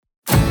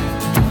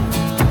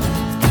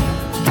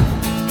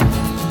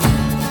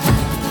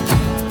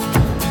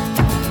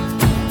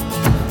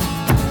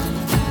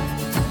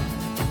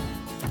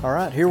All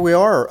right, here we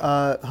are,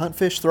 Hunt,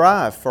 Fish,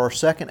 Thrive for our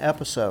second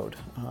episode.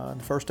 In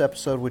the first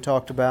episode, we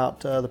talked about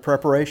the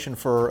preparation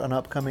for an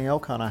upcoming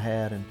elk hunt I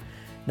had, and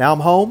now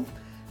I'm home,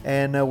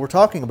 and we're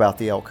talking about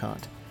the elk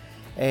hunt.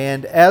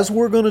 And as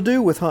we're going to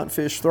do with Hunt,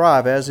 Fish,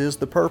 Thrive, as is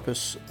the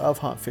purpose of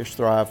Hunt, Fish,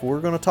 Thrive,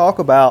 we're going to talk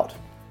about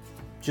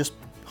just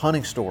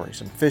hunting stories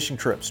and fishing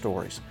trip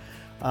stories.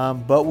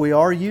 But we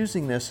are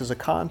using this as a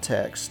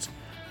context,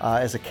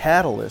 as a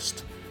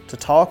catalyst to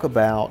talk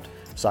about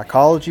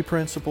psychology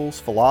principles,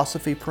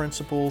 philosophy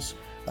principles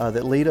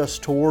that lead us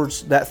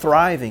towards that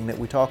thriving that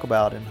we talk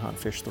about in Hunt,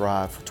 Fish,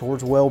 Thrive,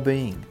 towards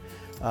well-being,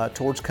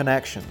 towards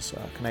connections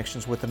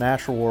with the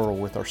natural world,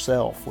 with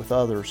ourselves, with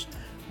others,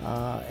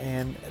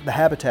 and the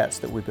habitats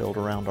that we build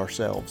around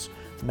ourselves,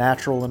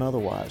 natural and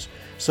otherwise.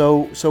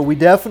 So we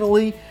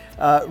definitely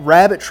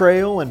rabbit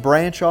trail and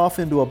branch off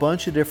into a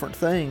bunch of different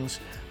things,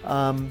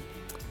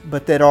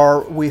 but that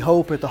are, we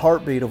hope, at the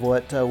heartbeat of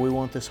what we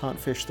want this Hunt,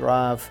 Fish,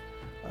 Thrive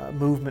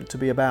movement to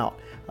be about.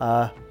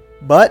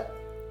 But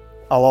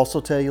I'll also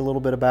tell you a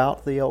little bit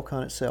about the elk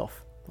hunt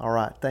itself. All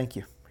right, thank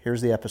you.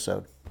 Here's the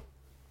episode.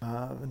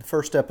 In the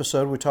first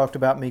episode, we talked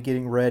about me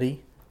getting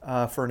ready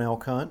for an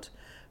elk hunt.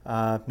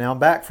 Now I'm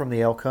back from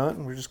the elk hunt,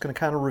 and we're just going to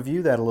kind of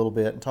review that a little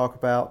bit and talk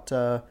about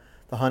the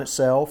hunt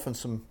itself and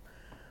some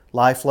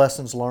life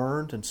lessons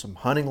learned and some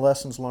hunting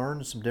lessons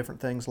learned and some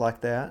different things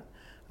like that.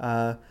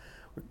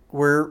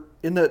 We're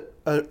in the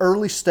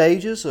early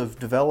stages of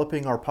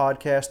developing our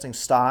podcasting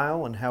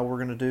style and how we're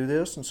going to do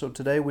this, and so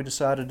today we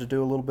decided to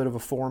do a little bit of a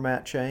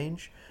format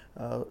change.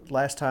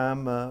 Last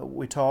time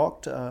we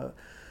talked,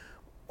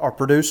 our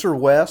producer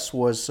Wes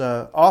was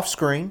off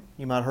screen.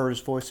 You might have heard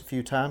his voice a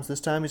few times. This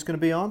time he's going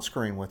to be on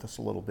screen with us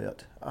a little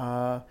bit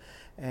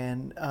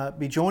and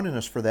be joining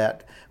us for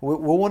that.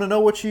 We'll want to know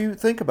what you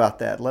think about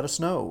that. Let us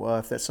know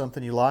if that's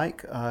something you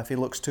like. If he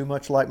looks too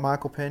much like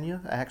Michael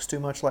Pena, acts too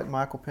much like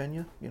Michael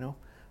Pena,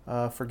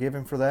 forgive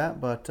him for that.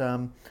 But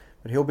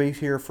he'll be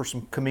here for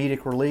some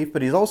comedic relief.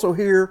 But he's also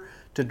here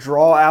to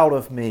draw out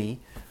of me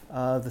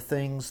the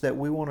things that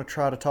we want to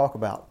try to talk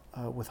about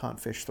with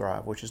Hunt, Fish,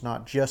 Thrive, which is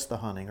not just the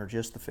hunting or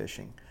just the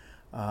fishing,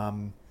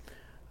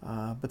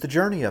 but the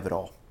journey of it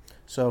all.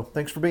 So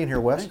thanks for being here,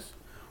 Wes. Thanks.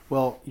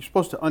 Well, you're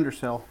supposed to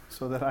undersell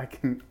so that I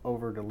can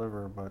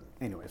over-deliver, but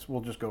anyways, we'll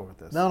just go with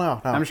this.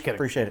 No. I'm just kidding.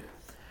 Appreciate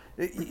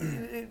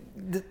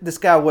it. This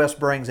guy Wes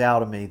brings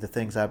out of me the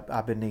things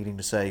I've been needing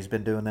to say. He's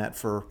been doing that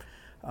for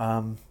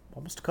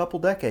almost a couple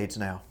decades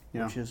now,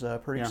 which is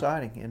pretty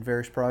exciting in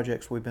various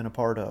projects we've been a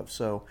part of.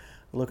 So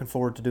looking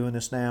forward to doing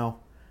this now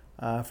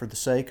for the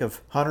sake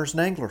of hunters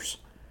and anglers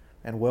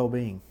and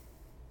well-being.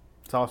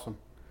 It's awesome.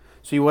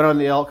 So you went on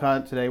the elk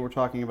hunt today. We're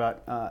talking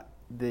about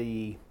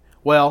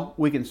well,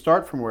 we can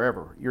start from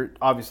wherever. You're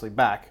obviously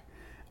back.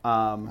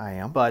 I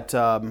am. But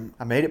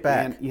I made it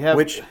back, you have,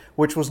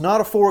 which was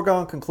not a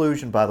foregone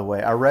conclusion, by the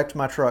way. I wrecked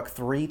my truck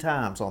 3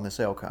 times on this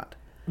elk hunt.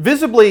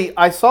 Visibly,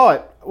 I saw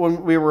it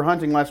when we were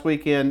hunting last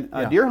weekend,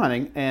 deer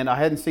hunting, and I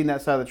hadn't seen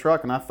that side of the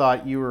truck, and I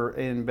thought you were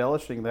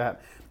embellishing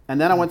that. And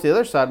then I went to the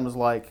other side and was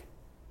like,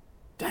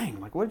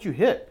 dang, what did you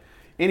hit?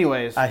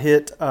 Anyways. I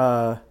hit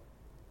a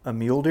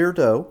mule deer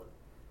doe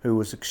who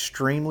was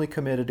extremely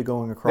committed to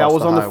going across the highway.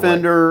 That was on the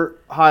fender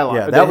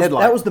highlight. Yeah,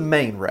 that was the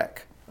main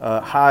wreck.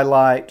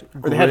 Highlight,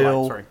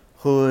 grill,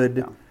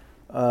 hood,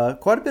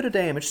 quite a bit of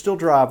damage, still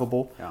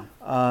drivable. Yeah.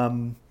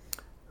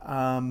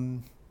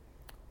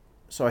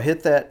 So I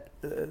hit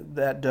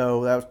that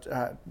doe.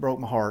 I broke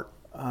my heart.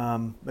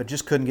 I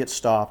just couldn't get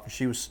stopped.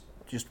 She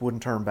just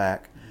wouldn't turn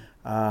back.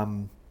 I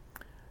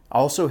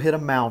also hit a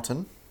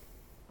mountain,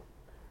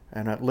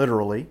 and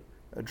literally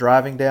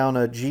driving down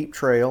a Jeep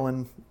trail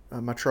in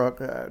my truck,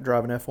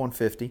 driving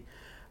F-150,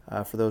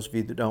 for those of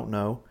you that don't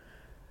know.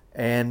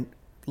 And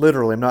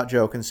literally, I'm not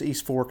joking, it's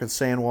East Fork of the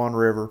San Juan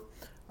River.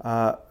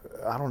 I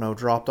don't know,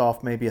 dropped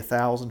off maybe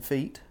 1,000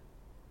 feet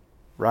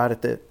right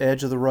at the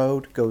edge of the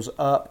road, goes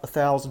up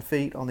 1,000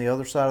 feet on the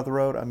other side of the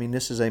road. I mean,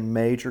 this is a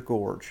major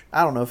gorge.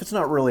 I don't know, if it's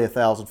not really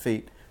 1,000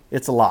 feet,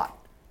 it's a lot,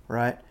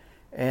 right?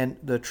 And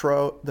the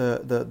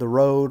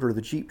road or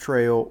the Jeep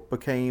trail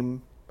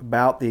became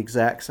about the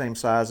exact same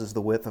size as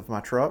the width of my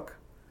truck,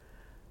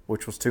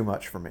 which was too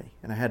much for me.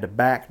 And I had to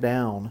back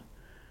down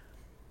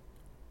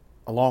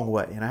a long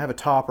way. And I have a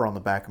topper on the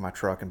back of my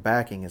truck, and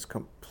backing is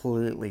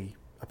completely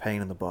a pain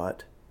in the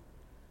butt.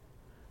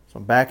 So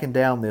I'm backing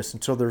down this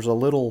until there's a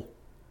little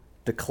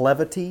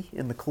declivity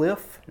in the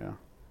cliff. Yeah.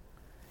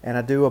 And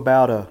I do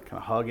about a... Kind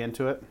of hug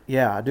into it?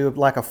 Yeah, I do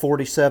like a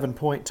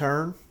 47-point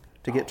turn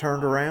to get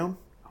turned around.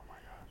 Oh my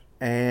gosh.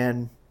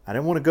 And I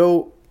didn't want to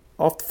go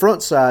off the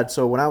front side,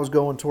 so when I was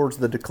going towards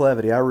the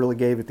declivity, I really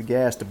gave it the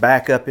gas to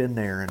back up in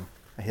there, and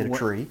I hit a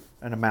tree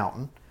and a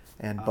mountain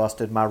and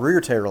busted my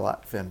rear tail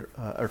light fender,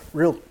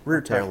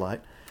 rear tail light.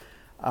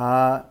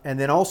 And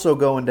then also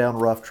going down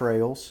rough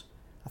trails,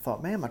 I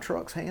thought, man, my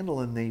truck's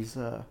handling these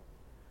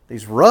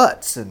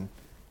ruts and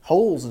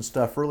holes and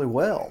stuff really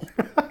well.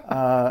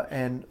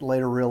 And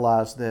later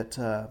realized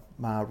that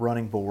my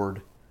running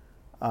board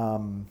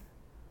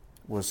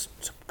was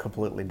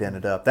completely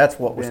dented up. That's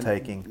what was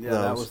taking those.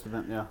 That was the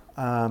vent, yeah.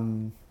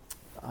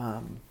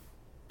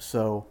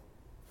 So,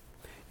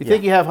 you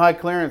think you have high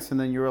clearance, and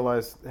then you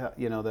realize,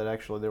 that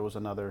actually there was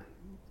another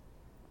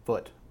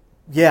foot.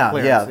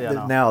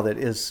 Clearance, now that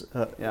is.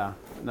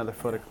 Another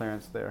foot of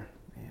clearance there.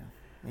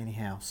 Yeah.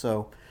 Anyhow,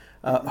 so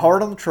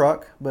hard on the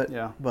truck, but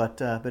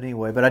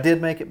anyway, but I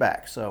did make it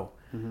back. So,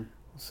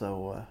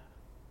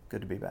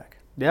 good to be back.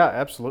 Yeah,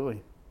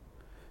 absolutely.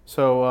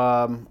 So,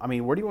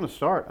 where do you want to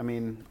start? I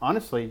mean,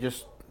 honestly,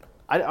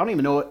 I don't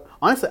even know.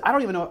 Honestly, I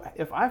don't even know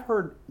if I've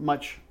heard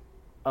much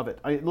of it.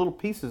 Little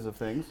pieces of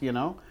things,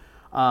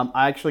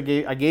 I actually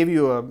gave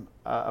you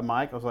a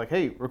mic. I was like,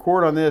 hey,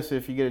 record on this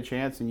if you get a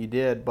chance, and you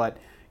did. But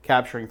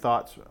capturing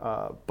thoughts.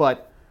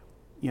 But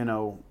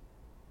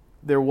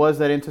there was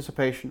that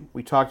anticipation.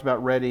 We talked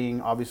about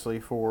readying, obviously,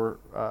 for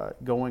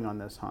going on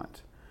this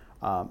hunt.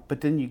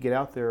 But then you get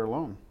out there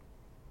alone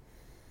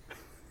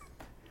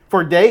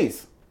for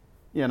days.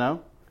 What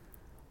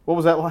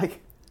was that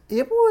like?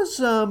 It was.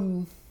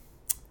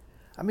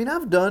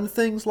 I've done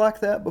things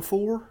like that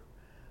before.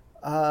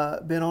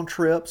 Been on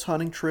trips,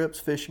 hunting trips,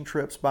 fishing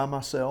trips by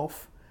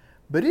myself.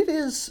 But it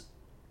is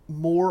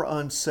more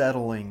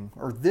unsettling,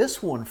 or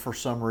this one for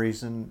some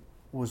reason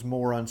was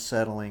more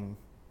unsettling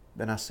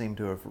than I seem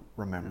to have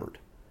remembered.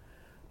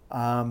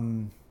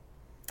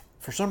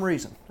 For some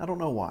reason. I don't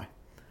know why.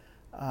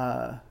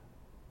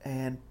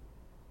 And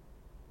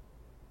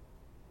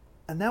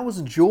that was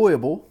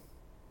enjoyable.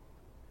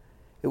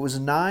 It was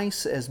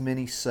nice, as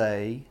many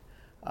say.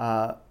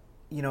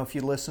 If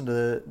you listen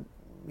to,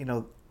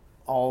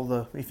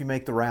 if you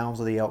make the rounds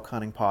of the elk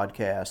hunting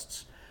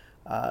podcasts,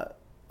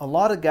 a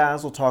lot of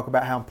guys will talk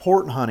about how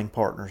important hunting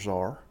partners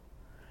are.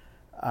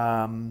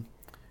 And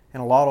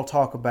a lot will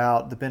talk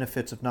about the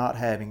benefits of not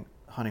having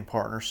hunting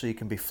partners, so you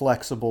can be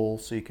flexible,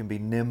 so you can be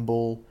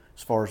nimble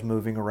as far as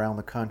moving around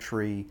the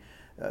country,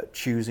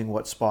 choosing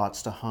what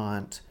spots to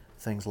hunt,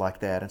 things like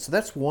that. And so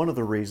that's one of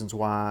the reasons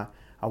why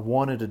I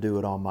wanted to do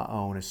it on my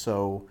own, is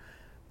so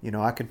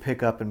I could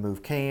pick up and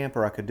move camp,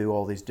 or I could do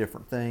all these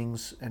different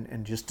things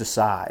and just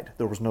decide.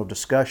 There was no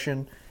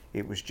discussion.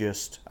 It was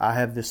just, I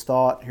have this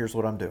thought, here's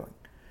what I'm doing.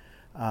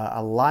 I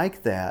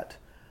like that.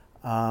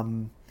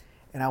 And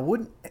I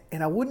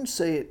wouldn't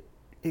say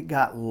it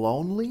got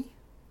lonely,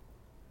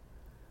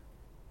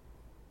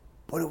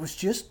 but it was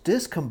just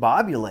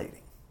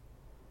discombobulating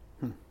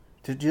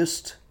to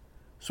just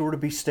sort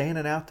of be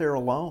standing out there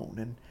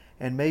alone.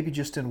 And maybe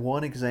just in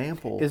one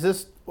example. Is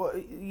this,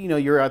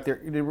 you're out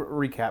there,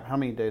 recap, how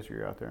many days were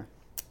you out there?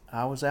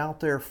 I was out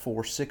there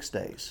for 6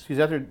 days. She's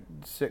out there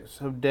 6,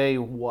 so day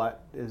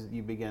what is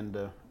you begin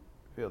to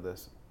feel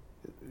this?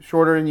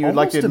 Shorter than you'd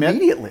like to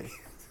admit?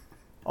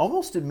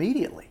 Almost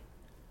immediately.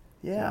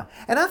 Yeah.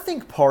 And I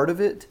think part of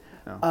it,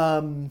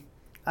 I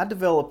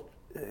developed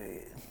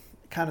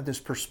kind of this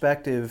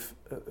perspective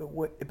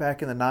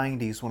back in the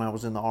 90s when I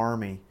was in the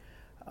Army,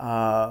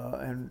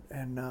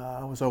 and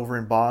I was over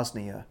in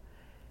Bosnia.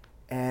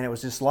 And it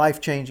was this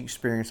life-changing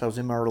experience. I was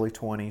in my early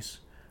 20s.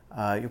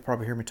 You'll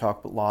probably hear me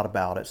talk a lot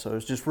about it. So it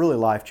was just really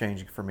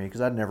life-changing for me because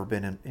I'd never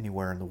been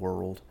anywhere in the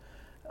world.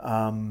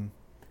 And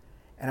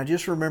I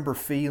just remember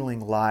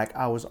feeling like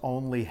I was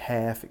only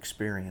half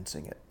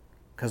experiencing it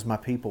because my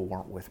people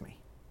weren't with me.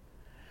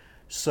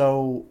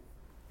 So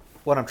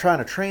what I'm trying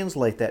to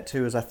translate that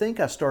to is I think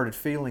I started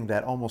feeling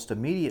that almost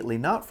immediately,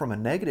 not from a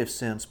negative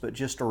sense, but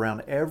just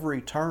around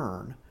every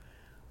turn.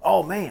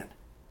 Oh, man.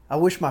 I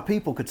wish my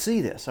people could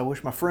see this. I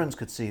wish my friends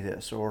could see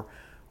this, or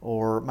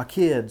my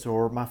kids,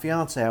 or my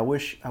fiance. I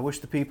wish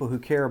the people who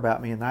care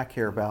about me and I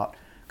care about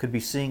could be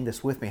seeing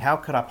this with me. How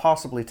could I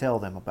possibly tell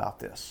them about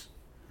this?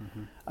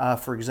 Mm-hmm.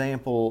 For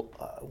example,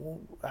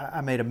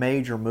 I made a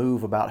major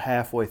move about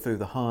halfway through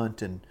the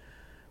hunt and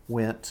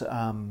went,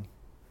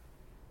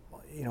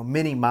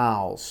 many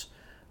miles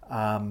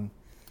up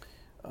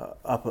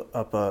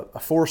a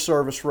Forest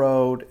Service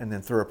road and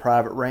then through a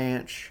private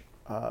ranch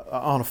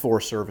on a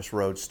Forest Service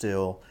road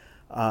still.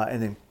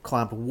 And then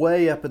climbed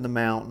way up in the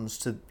mountains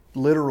to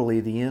literally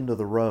the end of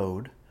the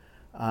road,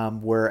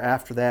 where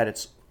after that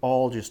it's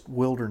all just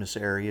wilderness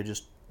area,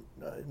 just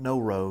no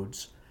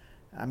roads.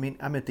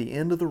 I'm at the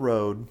end of the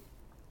road,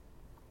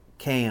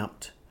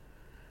 camped,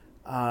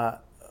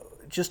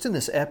 just in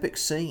this epic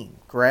scene,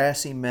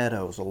 grassy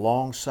meadows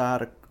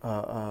alongside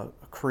a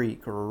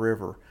creek or a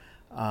river,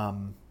 a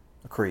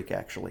creek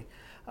actually.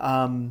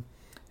 And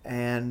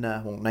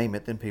I won't name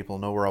it, then people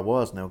will know where I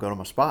was and they'll go to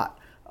my spot.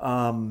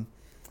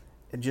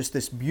 And just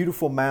this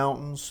beautiful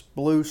mountains,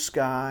 blue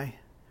sky,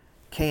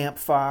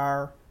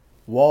 campfire,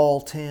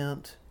 wall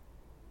tent,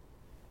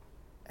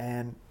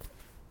 and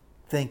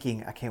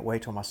thinking, I can't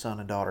wait till my son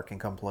and daughter can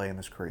come play in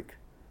this creek.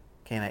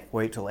 Can't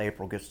wait till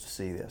April gets to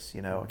see this.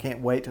 I can't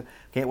wait.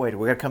 We got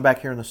to come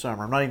back here in the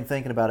summer. I'm not even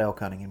thinking about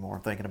elk hunting anymore.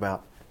 I'm thinking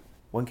about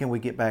when can we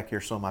get back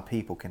here so my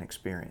people can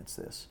experience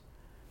this.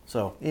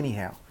 So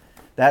anyhow,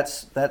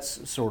 that's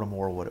sort of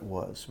more what it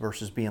was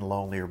versus being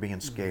lonely or being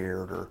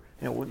scared or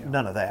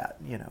none of that.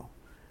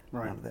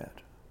 Right. None of that.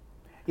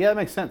 Yeah, that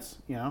makes sense.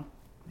 Yeah.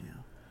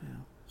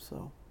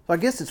 So I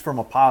guess it's from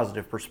a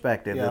positive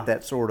perspective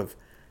that sort of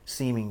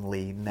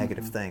seemingly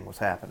negative thing was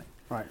happening.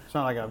 Right. It's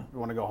not like I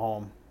want to go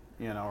home.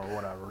 or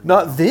whatever.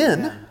 Not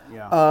then.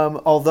 Yeah.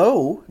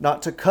 Although,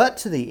 not to cut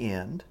to the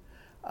end,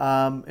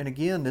 and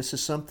again, this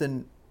is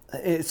something,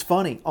 it's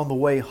funny, on the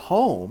way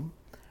home,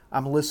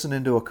 I'm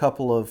listening to a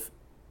couple of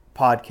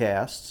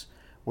podcasts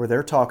where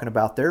they're talking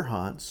about their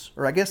hunts,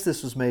 or I guess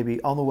this was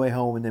maybe on the way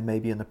home and then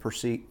maybe in the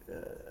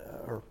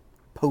or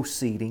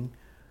post-seeding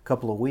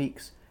couple of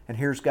weeks, and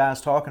here's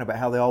guys talking about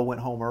how they all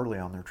went home early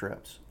on their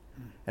trips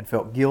and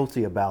felt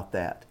guilty about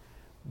that,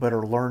 but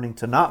are learning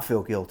to not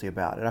feel guilty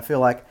about it. I feel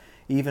like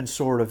even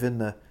sort of in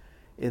the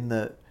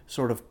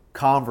sort of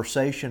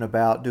conversation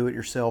about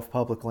do-it-yourself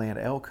public land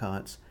elk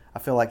hunts, I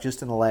feel like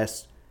just in the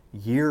last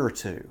year or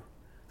two,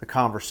 the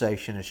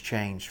conversation has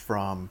changed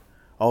from,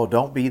 oh,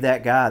 don't be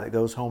that guy that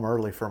goes home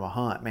early from a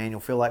hunt. Man, you'll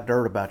feel like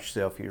dirt about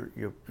yourself.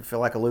 You feel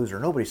like a loser.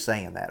 Nobody's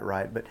saying that,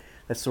 right? But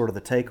that's sort of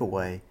the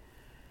takeaway,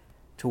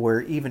 to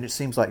where even it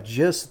seems like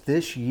just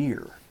this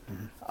year,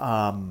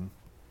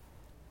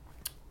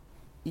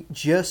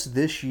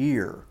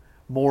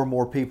 more and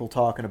more people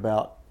talking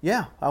about,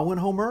 yeah, I went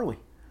home early.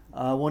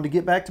 I wanted to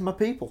get back to my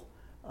people.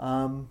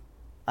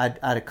 I'd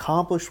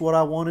accomplished what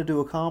I wanted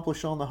to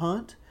accomplish on the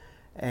hunt,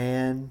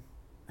 and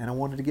I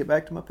wanted to get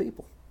back to my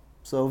people.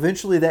 So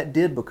eventually that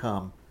did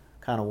become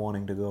kind of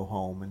wanting to go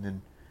home,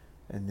 and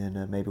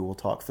then maybe we'll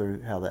talk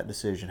through how that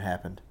decision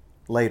happened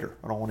later.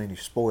 I don't want any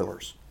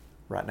spoilers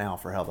right now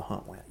for how the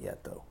hunt went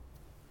yet, though,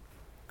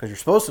 because you're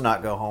supposed to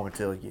not go home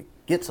until you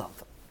get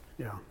something.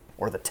 Yeah.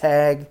 Or the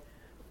tag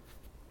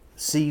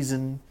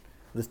season,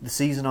 the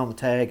season on the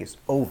tag is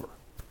over.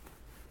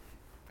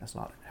 That's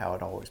not how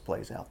it always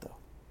plays out, though.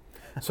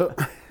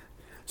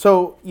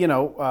 So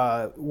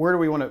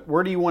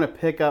where do you want to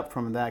pick up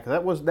from that? Because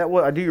that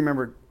was I do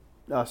remember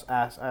us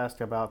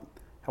asked about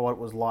how it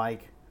was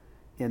like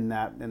in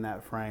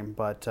that frame,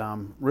 but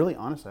really,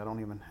 honestly, I don't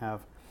even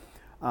have.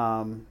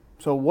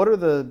 So what are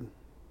the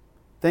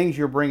things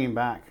you're bringing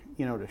back,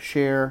 to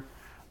share?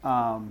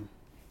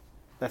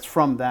 That's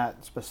from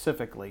that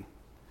specifically,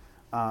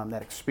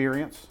 that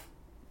experience.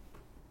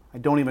 I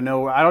don't even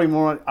know. I don't even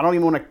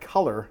want to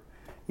color,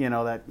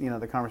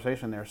 the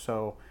conversation there.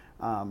 So,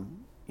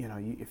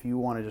 if you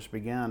want to just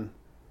begin,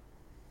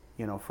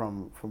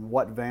 from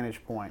what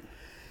vantage point.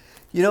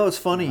 It's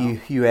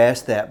funny you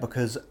asked that,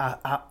 because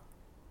I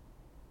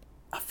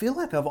feel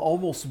like I've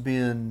almost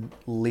been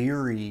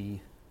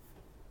leery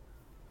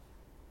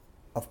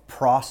of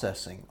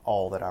processing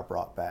all that I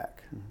brought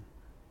back,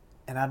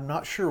 and I'm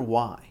not sure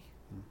why.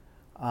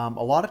 A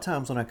lot of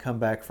times when I come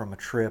back from a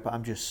trip, I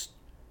just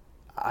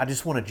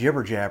want to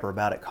jibber jabber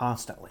about it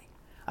constantly.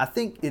 I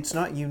think it's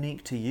not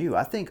unique to you.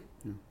 I think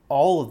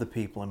all of the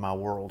people in my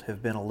world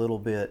have been a little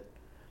bit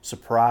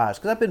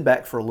surprised, because I've been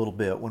back for a little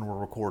bit when we're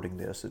recording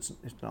this. It's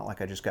not like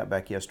I just got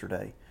back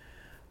yesterday,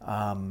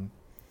 and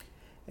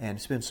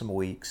it's been some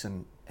weeks,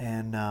 and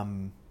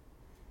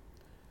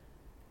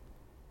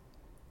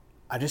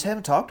I just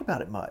haven't talked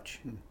about it much.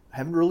 I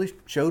haven't really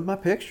showed my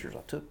pictures.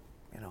 I took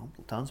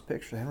tons of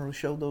pictures. I haven't really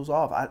showed those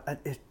off.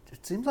 It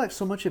seems like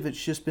so much of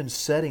it's just been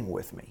setting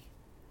with me,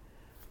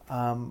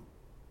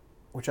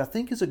 which I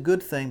think is a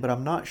good thing, but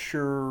I'm not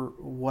sure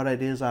what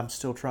it is I'm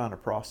still trying to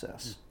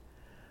process.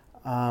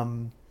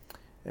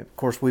 Of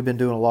course, we've been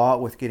doing a lot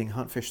with getting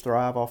Hunt Fish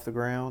Thrive off the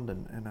ground,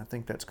 and I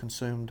think that's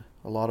consumed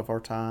a lot of our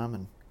time.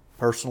 And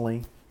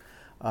personally,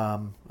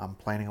 I'm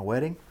planning a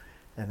wedding,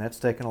 and that's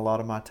taken a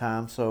lot of my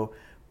time. So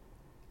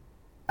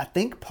I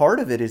think part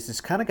of it is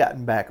it's kind of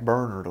gotten back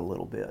burnered a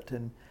little bit,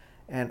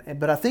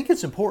 but I think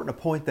it's important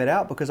to point that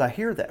out, because I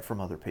hear that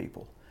from other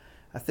people.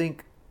 I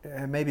think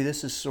maybe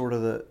this is sort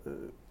of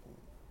the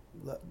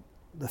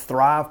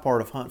Thrive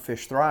part of Hunt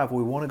Fish Thrive.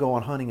 We want to go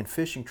on hunting and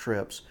fishing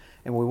trips,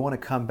 and we want to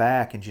come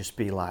back and just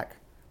be like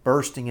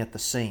bursting at the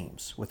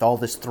seams with all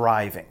this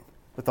thriving,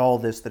 with all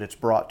this that it's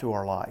brought to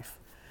our life.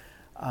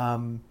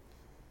 And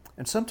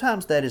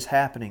sometimes that is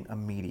happening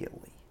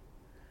immediately.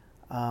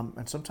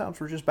 And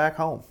sometimes we're just back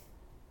home.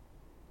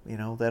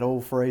 That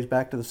old phrase,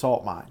 back to the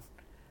salt mine.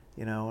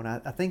 And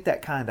I think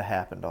that kind of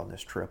happened on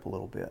this trip a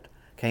little bit.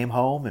 Came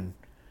home, and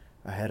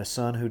I had a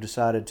son who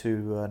decided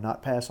to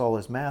not pass all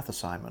his math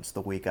assignments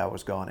the week I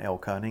was gone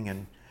elk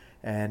hunting,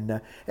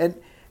 and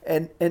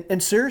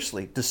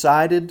seriously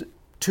decided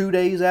 2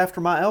 days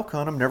after my elk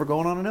hunt, I'm never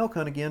going on an elk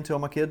hunt again until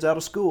my kid's out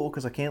of school,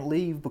 because I can't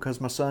leave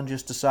because my son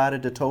just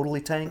decided to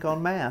totally tank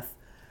on math,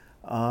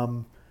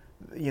 while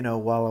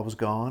I was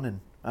gone,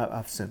 and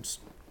I've since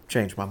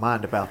changed my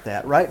mind about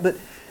that, right?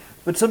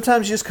 But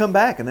sometimes you just come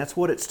back, and that's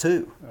what it's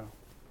to.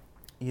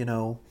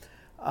 Yeah.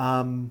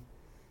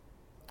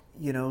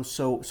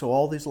 So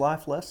all these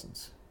life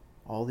lessons,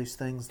 all these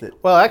things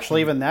that... Well,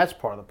 actually, even that's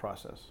part of the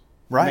process.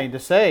 Right. To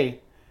say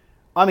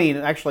out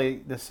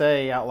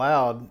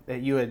loud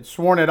that you had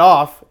sworn it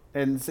off,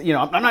 and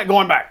I'm not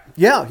going back.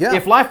 Yeah.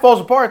 If life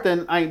falls apart,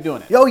 then I ain't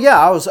doing it. Oh yeah,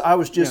 I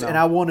was just, and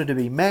I wanted to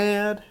be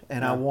mad,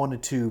 and I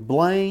wanted to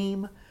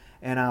blame,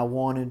 and I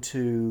wanted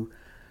to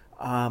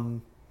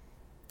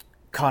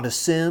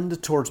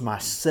condescend towards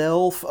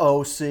myself.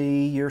 Oh,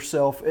 see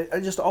yourself.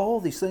 Just all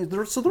these things.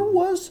 So there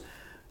was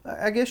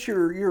I guess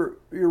you're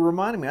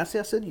reminding me. I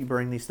said you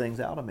bring these things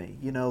out of me.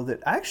 That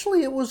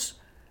actually it was.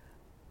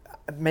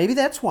 Maybe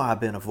that's why I've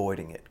been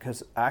avoiding it,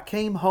 because I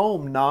came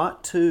home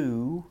not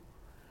to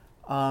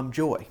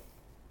joy.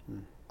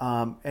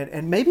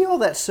 And maybe all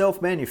that's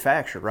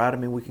self-manufactured, right? I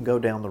mean, we can go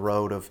down the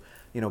road of,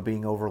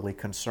 being overly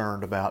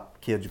concerned about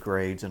kids'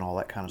 grades and all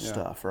that kind of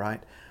stuff,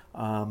 right?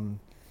 And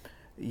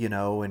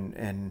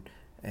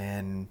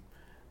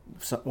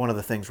so one of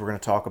the things we're going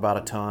to talk about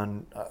a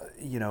ton,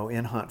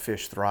 in Hunt,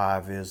 Fish,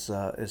 Thrive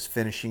is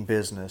finishing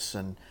business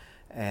and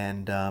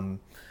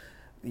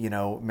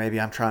maybe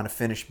I'm trying to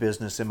finish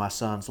business in my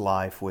son's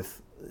life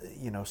with,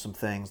 some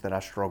things that I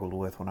struggled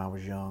with when I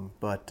was young,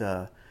 But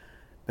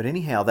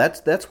anyhow,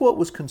 that's what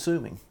was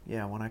consuming,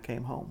 when I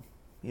came home.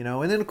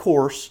 And then of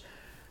course,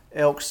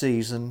 elk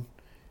season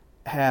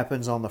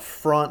happens on the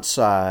front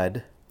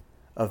side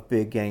of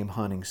big game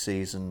hunting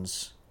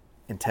seasons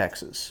in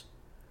Texas.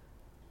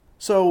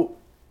 So,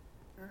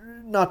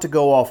 not to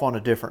go off on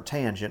a different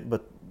tangent,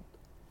 but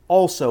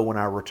also when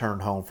I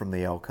returned home from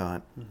the elk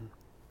hunt,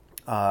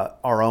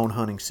 our own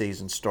hunting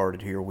season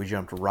started here. We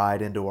jumped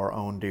right into our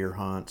own deer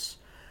hunts.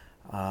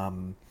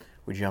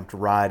 We jumped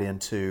right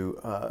into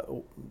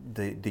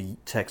the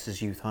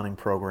Texas Youth Hunting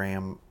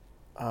Program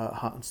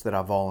hunts that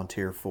I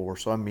volunteer for.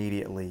 So I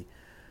immediately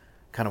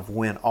kind of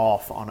went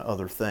off on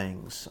other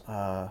things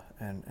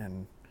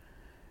and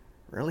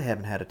really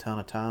haven't had a ton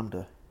of time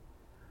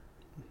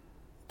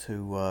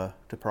to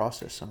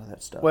process some of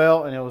that stuff.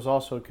 Well, and it was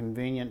also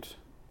convenient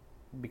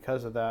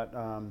because of that.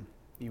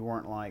 You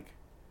weren't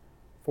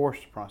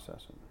forced to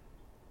process it.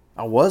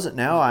 I wasn't.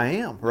 Now I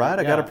am. Right.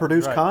 I got to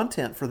produce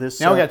content for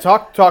this. Now we got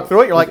to talk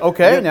through it. You're like,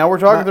 okay, now we're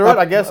talking through it.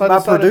 I guess my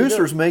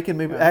producer's making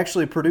me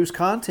actually produce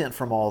content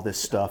from all this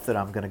stuff that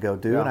I'm going to go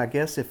do. And I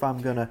guess if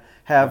I'm going to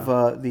have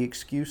the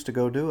excuse to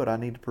go do it, I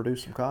need to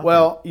produce some content.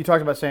 Well, you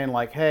talked about saying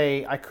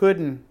hey, I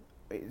couldn't.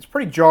 It's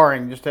pretty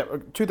jarring. Just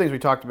two things we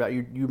talked about.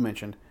 You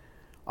mentioned,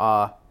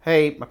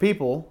 hey, my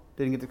people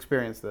didn't get to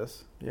experience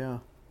this. Yeah.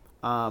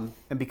 And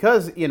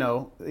because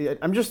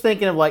I'm just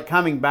thinking of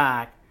coming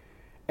back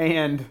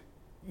and.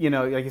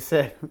 Like you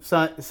said,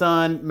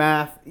 son,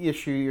 math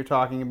issue you're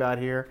talking about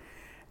here.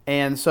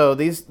 And so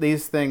these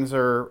things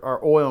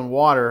are oil and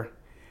water.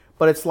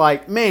 But it's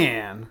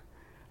man,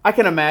 I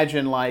can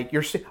imagine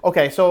you're...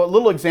 Okay, so a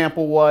little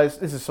example was...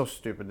 This is so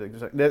stupid.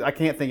 I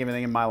can't think of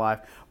anything in my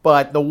life.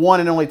 But the one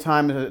and only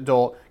time as an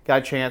adult got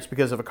a chance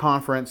because of a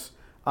conference.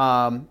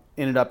 I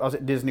was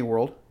at Disney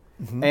World.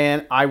 Mm-hmm.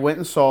 And I went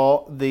and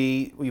saw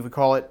we would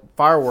call it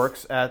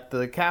fireworks at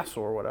the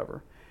castle or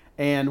whatever.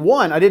 And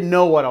I didn't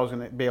know what I was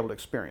going to be able to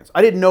experience.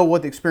 I didn't know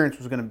what the experience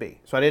was going to be.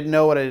 So I didn't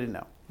know what I didn't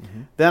know.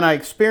 Mm-hmm. Then I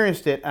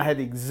experienced it. I had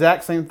the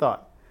exact same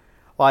thought.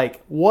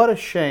 What a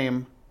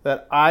shame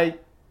that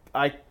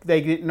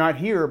they did not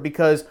hear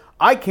because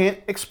I can't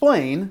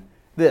explain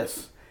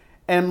this.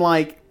 And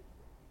I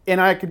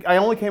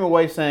only came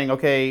away saying,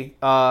 okay,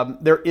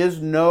 there is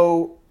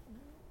no,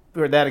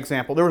 for that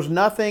example, there's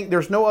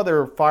no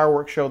other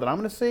fireworks show that I'm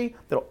going to see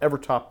that'll ever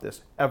top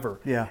this, ever.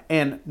 Yeah.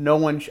 And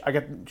I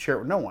got to share it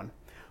with no one.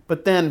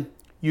 But then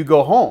you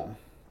go home,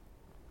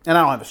 and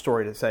I don't have a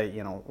story to say,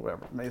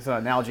 whatever, it's an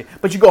analogy.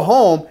 But you go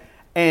home,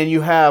 and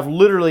you have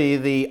literally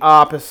the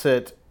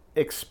opposite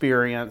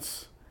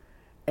experience.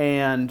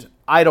 And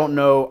I don't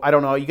know.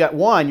 You got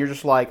one, you're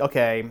just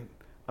okay,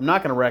 I'm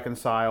not going to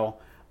reconcile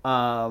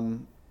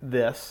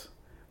this.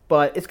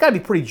 But it's got to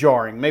be pretty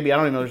jarring. Maybe, I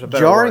don't even know there's a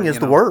better word. Jarring is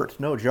the word.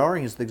 No,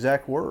 jarring is the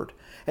exact word.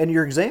 And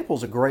your example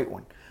is a great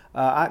one.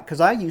 Because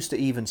I used to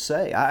even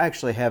say, I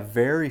actually have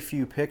very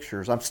few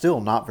pictures. I'm still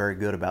not very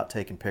good about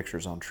taking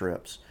pictures on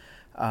trips.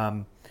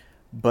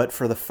 But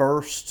for the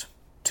first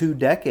 2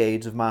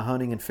 decades of my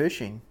hunting and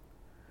fishing,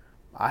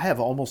 I have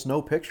almost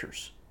no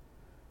pictures.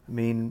 I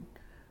mean,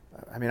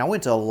 I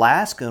went to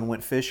Alaska and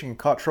went fishing and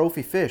caught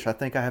trophy fish. I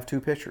think I have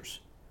 2 pictures,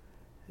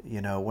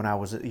 when I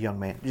was a young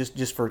man,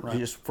 just for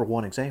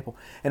one example.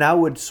 And I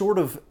would sort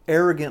of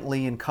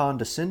arrogantly and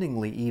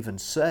condescendingly even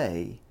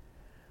say,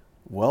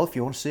 well, if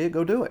you want to see it,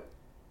 go do it,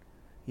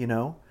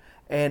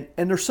 And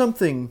there's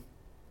something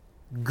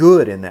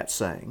good in that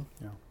saying,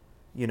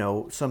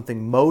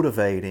 something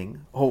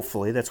motivating,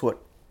 hopefully. That's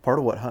part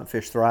of what Hunt,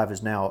 Fish, Thrive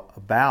is now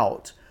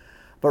about.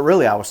 But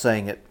really, I was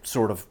saying it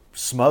sort of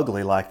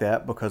smugly like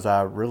that because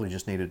I really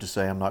just needed to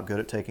say I'm not good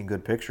at taking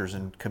good pictures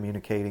and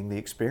communicating the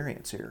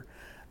experience here.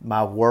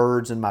 My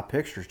words and my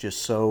pictures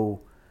just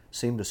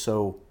seem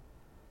to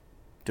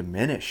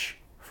diminish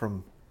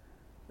from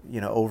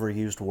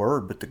overused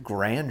word, but the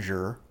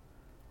grandeur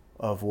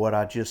of what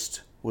I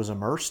just was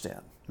immersed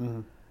in.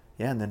 Mm-hmm.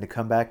 Yeah, and then to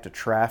come back to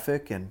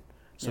traffic and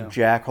some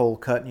jackhole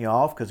cutting you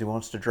off because he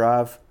wants to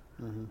drive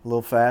a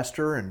little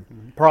faster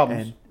and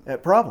problems.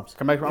 Problems.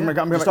 Come back,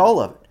 just all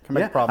of it. Come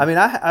back problems.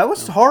 I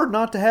was hard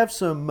not to have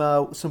some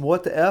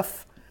what the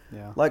F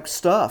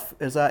stuff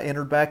as I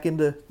entered back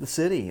into the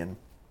city and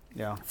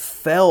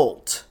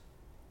felt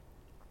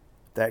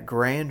that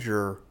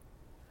grandeur.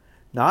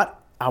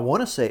 Not, I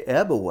want to say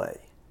ebb away,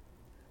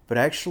 but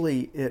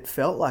actually it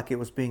felt like it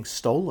was being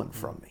stolen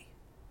from me.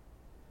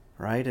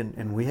 right?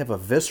 And we have a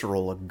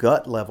visceral, a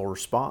gut level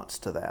response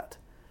to that,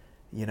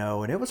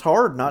 and it was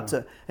hard not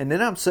to. And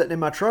then I'm sitting in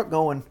my truck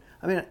going,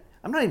 I'm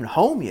not even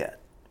home yet.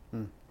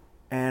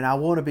 And I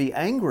want to be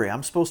angry.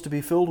 I'm supposed to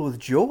be filled with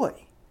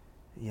joy,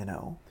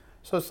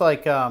 So it's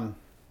like, it's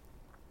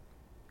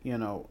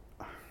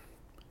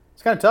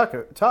kind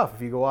of tough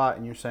if you go out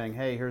and you're saying,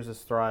 hey, here's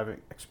this Thrive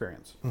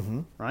experience,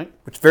 right?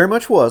 Which very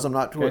much was. I'm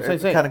not,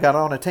 Okay, kind of got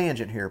on a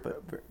tangent here,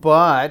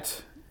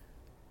 but.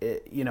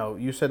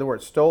 You said the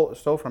word stole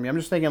from you. I'm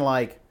just thinking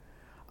like,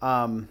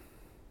 that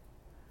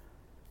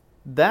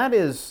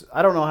is,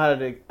 I don't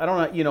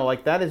know,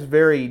 like that is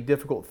very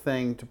difficult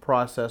thing to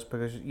process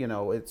because,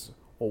 it's,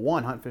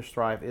 one, Hunt Fish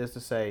Thrive is to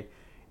say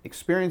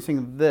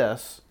experiencing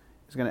this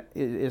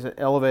is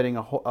elevating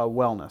a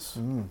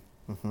wellness.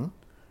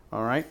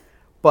 All right.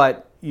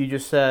 But you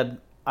just said,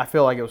 I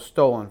feel like it was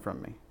stolen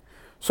from me.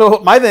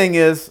 So my thing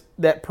is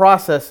that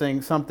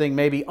processing something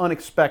maybe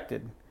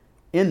unexpected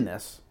in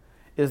this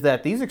is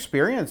that these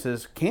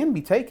experiences can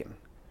be taken.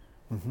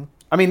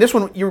 This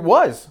one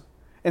was.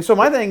 And so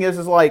my thing is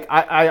like,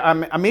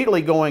 I'm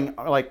immediately going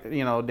like,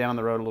 down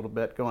the road a little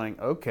bit going,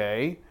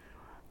 okay,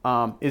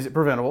 is it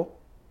preventable?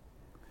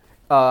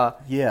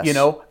 Yes.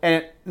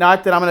 And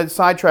not that I'm going to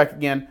sidetrack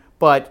again,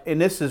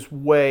 and this is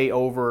way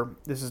over,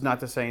 this is not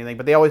to say anything,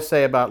 but they always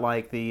say about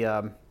like this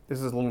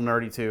is a little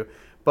nerdy too,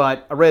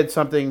 but I read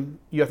something,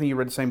 I think you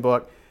read the same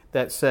book,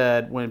 that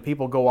said when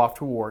people go off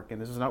to war,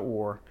 and this is not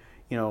war,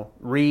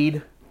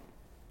 read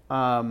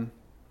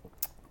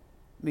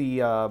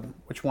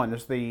which one?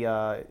 There's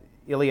the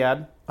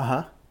Iliad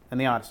and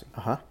the Odyssey.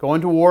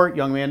 Going to war,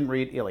 young men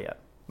read Iliad.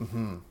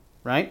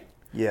 Right?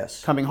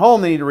 Yes. Coming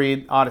home, they need to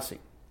read Odyssey.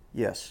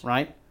 Yes.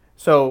 Right?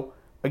 So,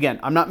 again,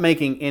 I'm not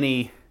making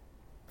any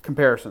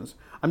comparisons.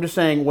 I'm just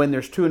saying when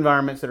there's two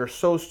environments that are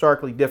so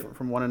starkly different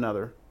from one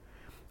another,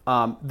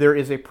 there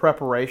is a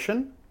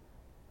preparation,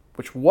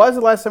 which was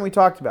the last time we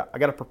talked about. I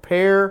got to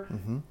prepare.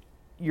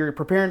 You're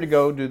preparing to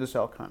go do this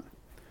elk hunt.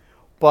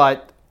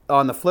 But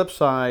on the flip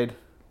side,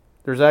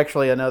 there's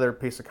actually another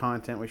piece of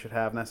content we should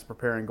have, and that's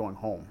preparing going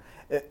home.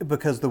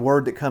 Because the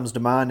word that comes to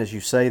mind as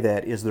you say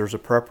that is there's a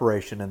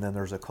preparation and then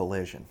there's a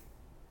collision.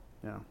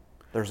 Yeah.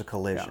 There's a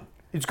collision.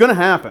 Yeah. It's going to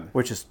happen.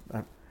 Which is,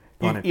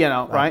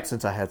 right?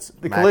 Since I had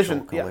the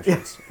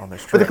collisions on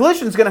this trip. But the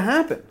collision is going to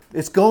happen.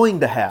 It's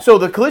going to happen. So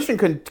the collision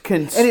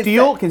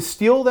can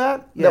steal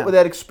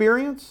that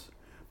experience,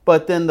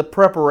 but then the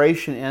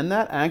preparation in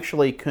that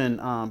actually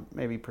can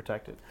maybe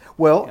protect it.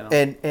 Well,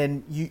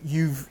 and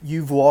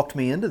you've walked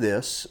me into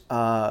this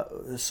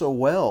so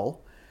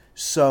well,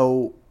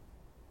 so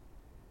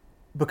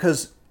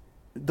because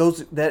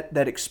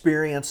that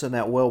experience and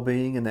that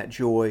well-being and that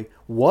joy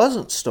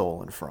wasn't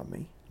stolen from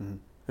me,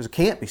 because it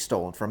can't be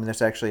stolen from me.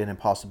 That's actually an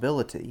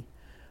impossibility,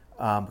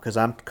 because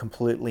I'm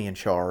completely in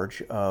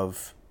charge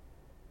of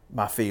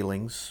my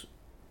feelings,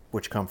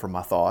 which come from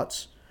my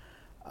thoughts.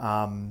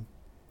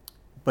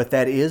 But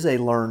that is a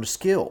learned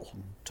skill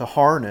to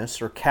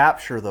harness or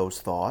capture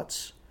those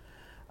thoughts,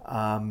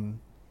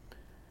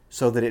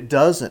 so that it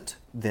doesn't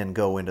then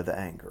go into the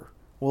anger.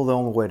 Well, the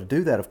only way to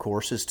do that, of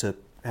course, is to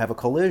have a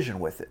collision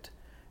with it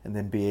and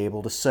then be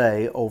able to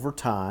say over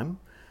time,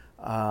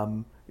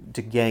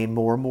 to gain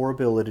more and more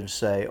ability to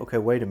say, okay,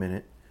 wait a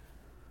minute,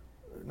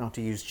 not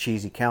to use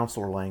cheesy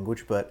counselor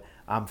language, but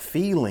I'm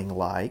feeling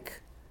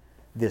like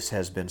this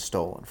has been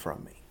stolen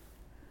from me.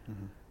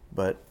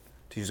 But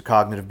to use a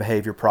cognitive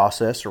behavior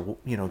process or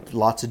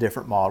lots of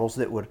different models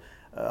that would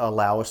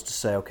allow us to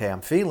say, okay,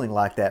 I'm feeling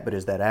like that, but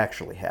is that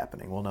actually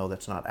happening? Well, no,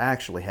 that's not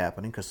actually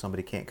happening because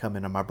somebody can't come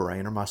into my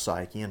brain or my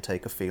psyche and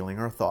take a feeling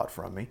or a thought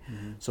from me.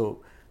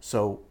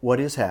 So what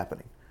is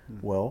happening?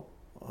 Well,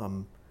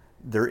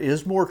 there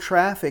is more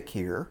traffic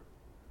here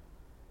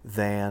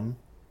than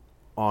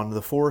on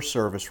the Forest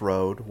Service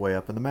road way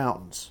up in the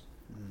mountains.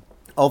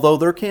 Although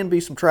there can be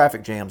some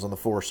traffic jams on the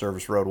Forest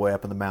Service road way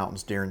up in the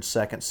mountains during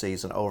second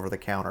season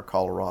over-the-counter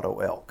Colorado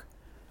elk.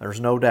 There's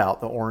no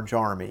doubt the Orange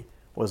Army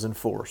was in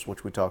force,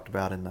 which we talked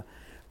about in the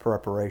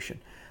preparation.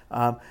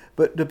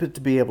 But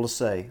to be able to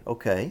say,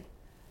 okay,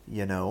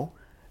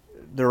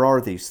 there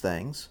are these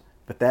things,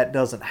 but that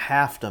doesn't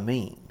have to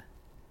mean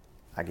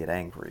I get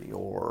angry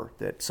or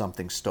that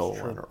something's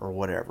stolen or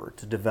whatever.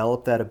 To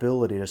develop that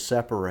ability to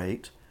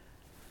separate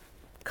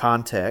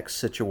context,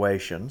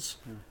 situations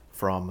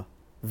from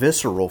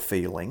visceral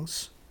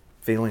feelings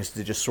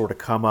that just sort of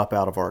come up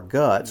out of our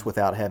guts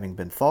without having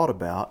been thought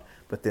about,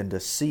 but then to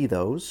see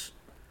those,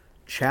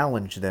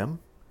 challenge them,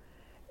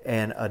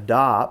 and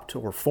adopt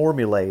or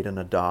formulate and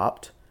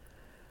adopt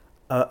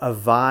a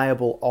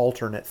viable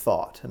alternate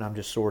thought. And I'm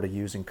just sort of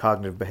using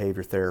cognitive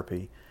behavior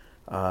therapy.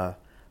 I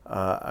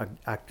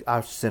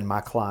send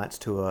my clients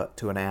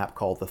to an app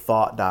called the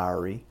Thought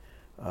Diary.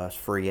 It's a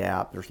free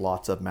app. There's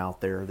lots of them out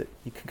there that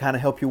you can kind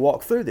of help you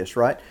walk through this,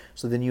 right?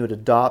 So then you would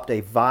adopt a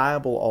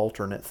viable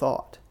alternate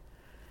thought.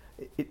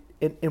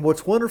 And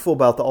what's wonderful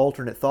about the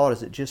alternate thought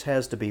is it just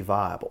has to be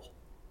viable.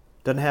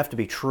 It doesn't have to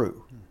be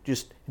true.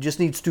 It just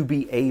needs to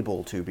be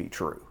able to be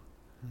true,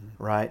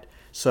 right?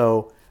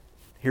 So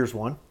here's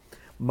one.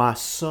 My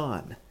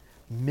son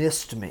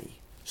missed me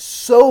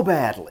so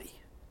badly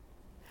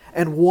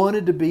and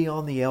wanted to be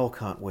on the elk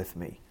hunt with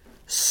me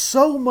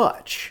so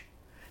much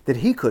that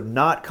he could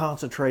not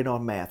concentrate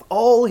on math.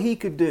 All he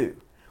could do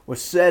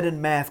was sit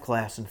in math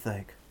class and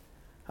think,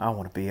 I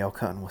want to be elk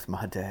hunting with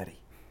my daddy.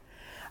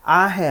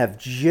 I have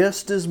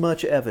just as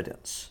much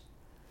evidence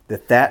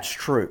that that's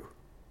true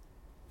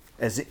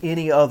as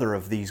any other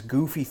of these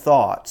goofy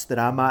thoughts that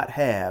I might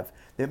have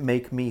that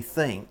make me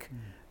think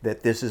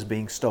that this is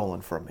being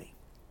stolen from me.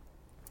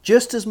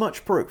 Just as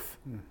much proof.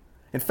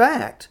 In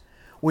fact,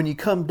 when you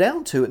come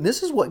down to it, and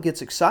this is what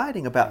gets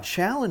exciting about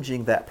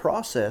challenging that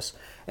process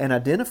and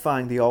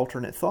identifying the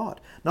alternate thought.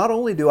 Not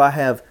only do I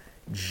have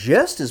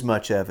just as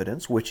much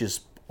evidence, which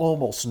is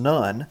almost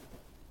none,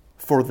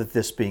 for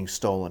this being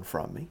stolen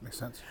from me. Makes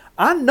sense.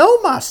 I know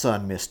my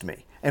son missed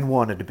me and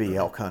wanted to be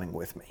elk hunting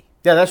with me.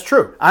 Yeah, that's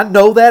true. I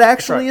know that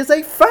actually right. is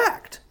a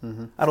fact.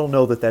 I don't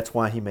know that that's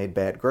why he made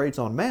bad grades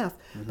on math,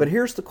 but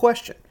here's the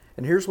question,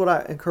 and here's what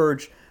I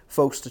encourage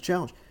folks to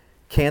challenge.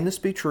 Can this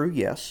be true?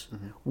 Yes.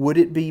 Would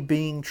it be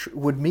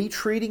would me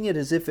treating it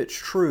as if it's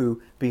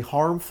true be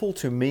harmful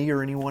to me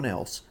or anyone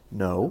else?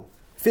 No.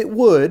 If it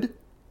would,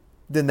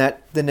 then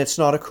it's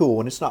not a cool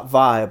and it's not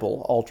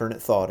viable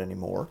alternate thought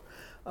anymore.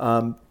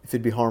 If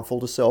it'd be harmful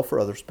to self or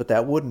others, but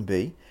that wouldn't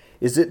be.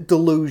 Is it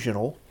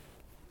delusional?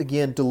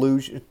 Again,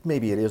 delusion.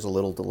 Maybe it is a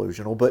little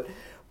delusional,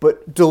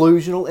 but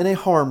delusional in a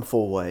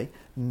harmful way?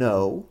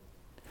 No.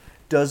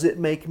 Does it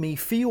make me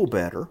feel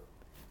better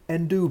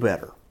and do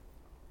better?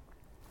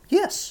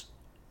 Yes.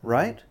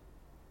 Right?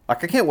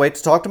 Like I can't wait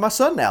to talk to my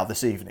son now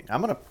this evening.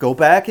 I'm going to go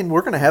back and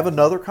we're going to have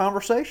another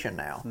conversation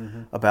now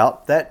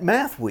about that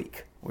math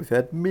week. We've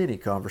had many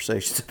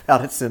conversations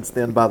about it since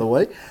then, by the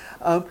way.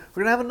 We're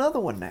going to have another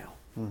one now.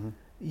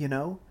 You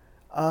know,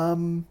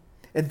 and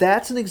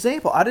that's an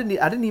example. I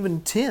didn't even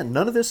intend.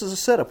 None of this is a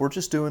setup. We're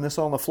just doing this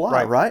on the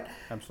fly, right?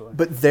 Absolutely.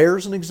 But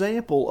there's an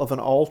example of an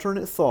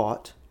alternate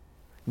thought.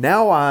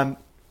 Now I'm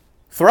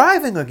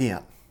thriving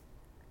again.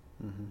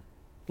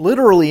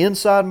 Literally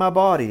inside my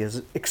body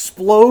is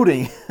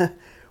exploding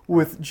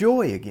with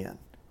joy again,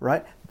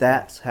 right?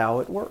 That's how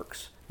it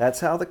works. That's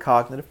how the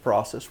cognitive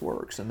process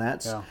works, and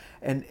that's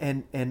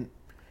and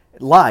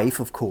life,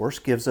 of course,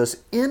 gives us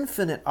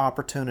infinite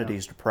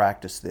opportunities to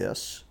practice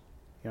this.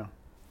 Yeah.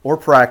 Or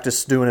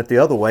practice doing it the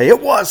other way.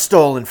 It was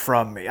stolen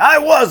from me. I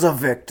was a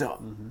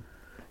victim.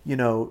 You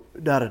know,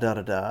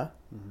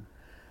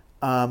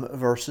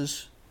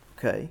 versus,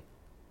 okay.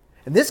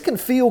 And this can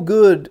feel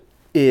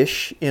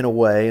good-ish in a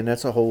way, and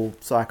that's a whole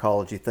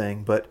psychology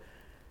thing,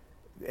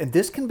 and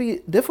this can be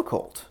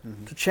difficult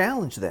to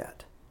challenge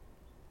that.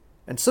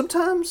 And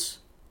sometimes,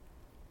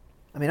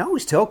 I mean, I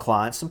always tell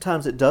clients,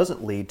 sometimes it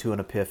doesn't lead to an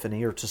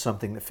epiphany or to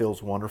something that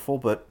feels wonderful,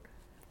 but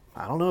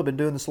I don't know, I've been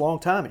doing this a long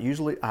time. It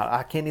usually,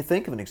 I can't even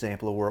think of an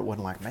example of where it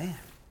wasn't like, man,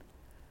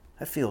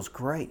 that feels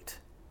great.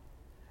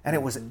 And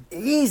it was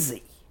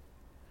easy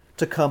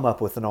to come up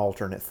with an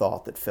alternate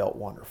thought that felt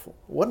wonderful.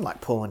 It wasn't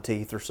like pulling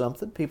teeth or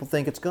something. People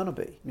think it's going to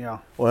be. Yeah.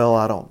 Well,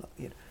 I don't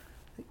know.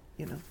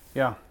 You know.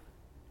 Yeah.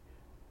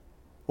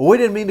 Well, we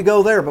didn't mean to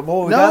go there, but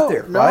boy, we got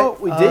there, right? No,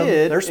 we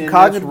did. There's some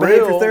cognitive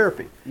behavior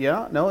therapy.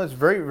 Yeah, no, it's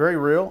very, very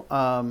real.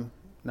 No,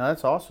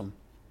 that's awesome.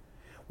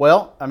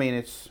 Well, I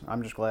mean,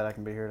 I'm just glad I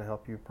can be here to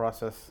help you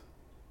process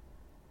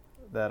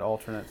that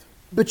alternate.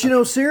 But, you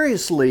know,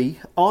 seriously,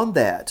 on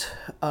that,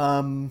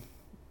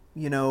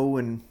 you know,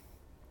 and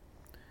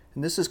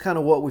this is kind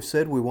of what we've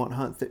said we want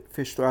Hunt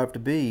Fish Thrive to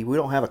be. We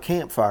don't have a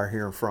campfire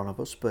here in front of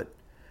us, but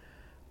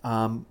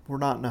we're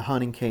not in a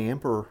hunting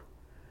camp, or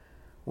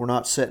we're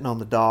not sitting on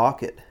the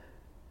dock at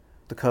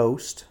the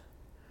coast.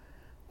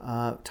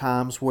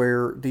 Times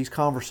where these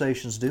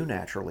conversations do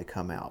naturally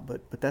come out,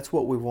 but that's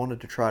what we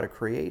wanted to try to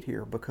create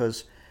here,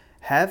 because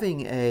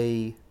having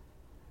an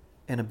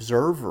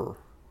observer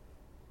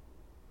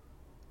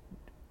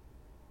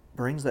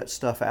brings that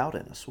stuff out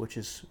in us, which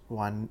is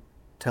why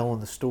telling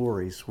the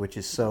stories, which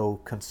is so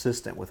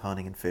consistent with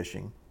hunting and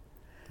fishing,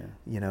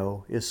 you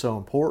know, is so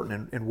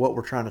important, and what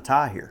we're trying to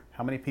tie here.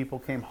 How many people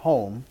came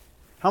home?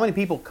 How many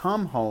people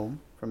come home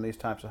from these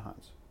types of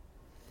hunts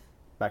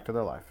back to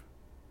their life?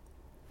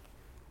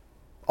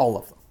 All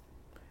of them.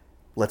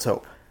 Let's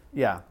hope.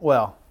 Yeah.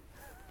 Well,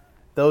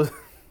 those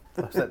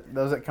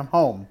that come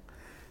home.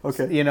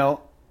 Okay. You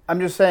know, I'm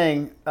just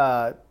saying.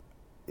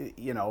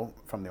 You know,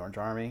 from the Orange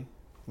Army.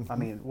 I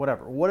mean,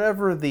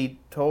 whatever the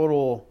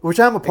total. Which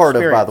I'm a part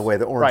of, by the experience. way,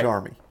 the Orange Right.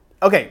 Army.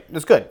 Okay,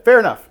 that's good. Fair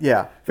enough.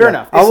 Yeah. Fair yeah.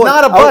 enough. It's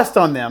not a bust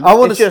on them.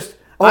 It's just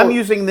I'm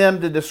using them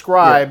to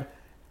describe.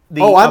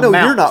 The I know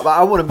amount. you're not, but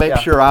I want to make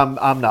sure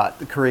I'm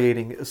not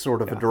creating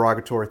sort of a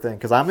derogatory thing,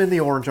 because I'm in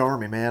the Orange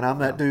Army, man. I'm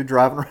that dude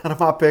driving around in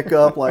my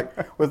pickup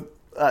like with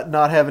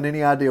not having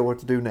any idea what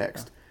to do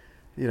next,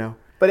 you know.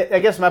 But I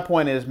guess my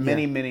point is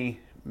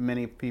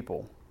many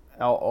people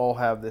all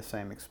have the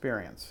same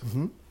experience.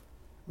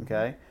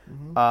 Okay,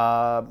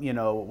 you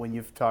know, when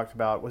you've talked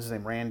about, what's his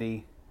name,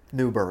 Randy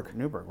Newberg,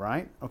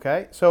 right?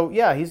 Okay, so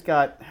yeah, he's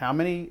got how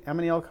many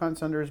elk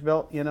hunts under his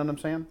belt? You know what I'm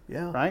saying?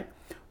 Yeah. Right.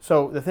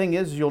 So the thing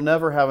is, you'll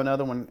never have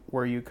another one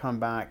where you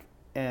come back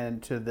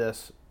into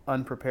this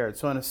unprepared.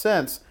 So in a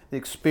sense, the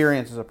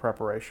experience is a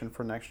preparation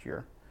for next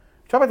year.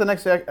 Talk about the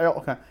next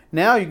elk hunt.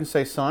 Now you can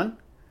say, son,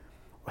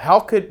 how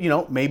could,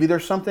 maybe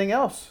there's something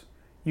else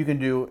you can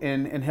do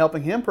in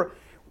helping him.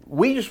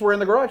 We just were in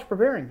the garage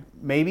preparing.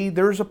 Maybe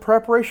there's a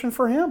preparation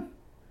for him,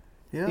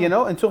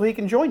 until he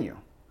can join you.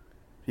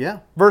 Yeah.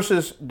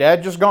 Versus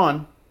Dad just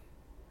gone.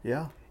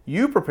 Yeah.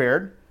 You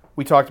prepared.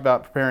 We talked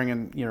about preparing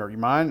in your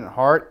mind and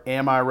heart.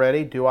 Am I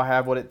ready? Do I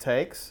have what it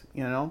takes?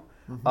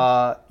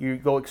 Mm-hmm. You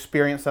go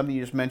experience something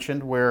you just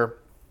mentioned where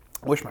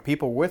I wish my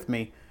people were with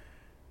me.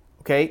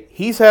 Okay,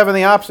 he's having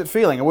the opposite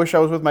feeling. I wish I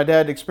was with my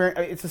dad to experience.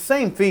 It's the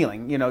same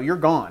feeling. You're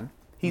gone.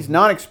 He's mm-hmm.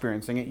 not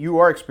experiencing it. You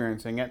are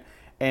experiencing it,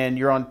 and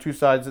you're on different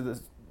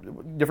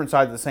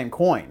sides of the same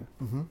coin.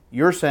 Mm-hmm.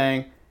 You're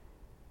saying,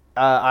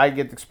 I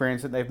get to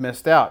experience it. They've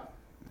missed out.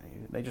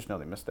 They just know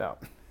they missed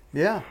out.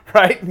 Yeah.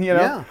 Right.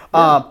 Yeah.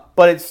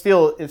 But it's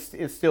still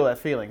that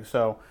feeling.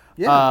 So.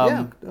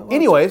 Yeah. Well,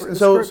 anyways,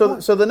 so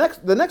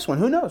the next one.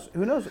 Who knows?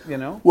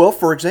 Well,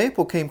 for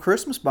example, came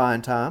Christmas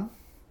buying time.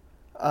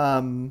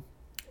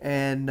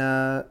 And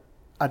I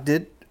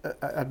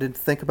didn't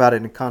think about it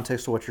in the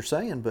context of what you're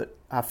saying, but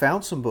I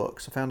found some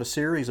books. I found a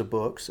series of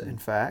books, in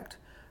fact.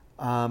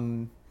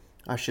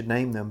 I should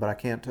name them, but I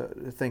can't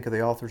think of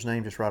the author's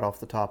name just right off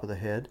the top of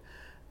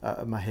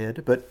my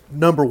head. But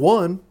number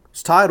one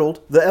is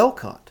titled The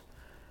Elk Hunt,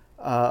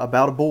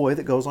 about a boy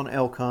that goes on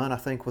elk hunt, I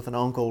think with an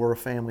uncle or a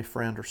family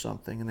friend or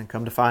something, and then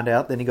come to find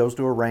out, then he goes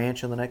to a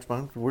ranch, and the next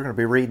month we're going to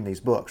be reading these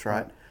books,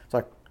 right? It's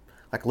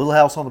like Little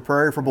House on the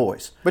Prairie for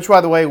boys. Which,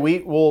 by the way, we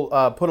will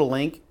put a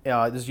link.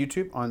 This is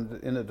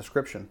YouTube in the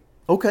description.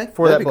 Okay,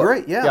 for that'd that book.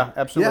 Great. Yeah,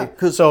 absolutely.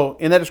 Yeah, so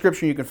in that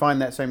description, you can find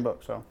that same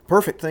book. So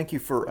perfect. Thank you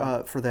for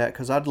that,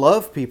 because I'd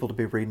love people to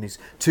be reading these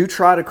to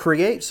try to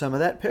create some of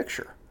that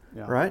picture.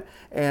 Yeah. Right.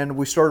 And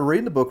we started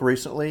reading the book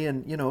recently,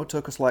 and it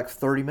took us like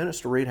 30 minutes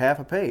to read half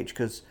a page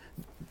because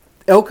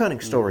elk hunting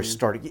stories mm-hmm.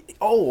 started.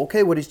 Oh,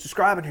 okay, what he's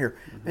describing here.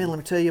 Mm-hmm. Man, let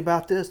me tell you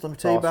about this. Let me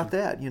tell you about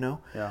that.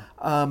 Yeah.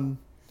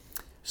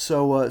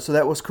 So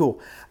that was cool.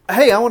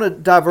 Hey, I want to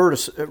divert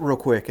us real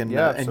quick, and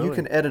you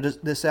can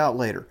edit this out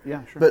later.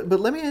 Yeah, sure. But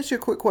let me ask you a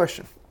quick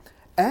question.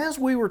 As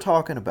we were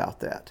talking about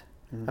that,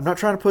 mm-hmm. I'm not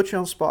trying to put you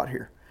on the spot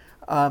here,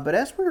 but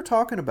as we were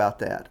talking about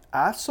that,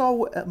 I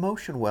saw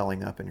emotion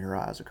welling up in your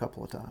eyes a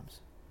couple of times,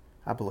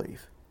 I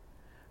believe.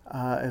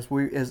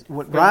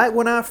 Right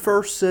when I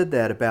first said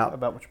that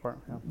about which part?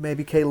 Yeah.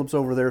 Maybe Caleb's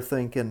over there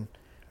thinking,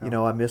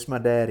 I miss my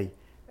daddy.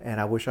 And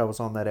I wish I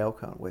was on that elk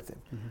hunt with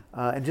him.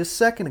 Mm-hmm. And just a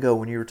second ago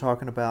when you were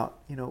talking about,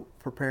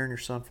 preparing your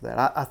son for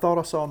that, I thought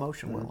I saw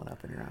emotion mm-hmm. welling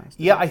up in your eyes.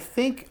 Yeah, I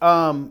think,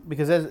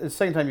 because it's the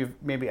second time you've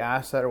maybe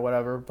asked that or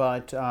whatever,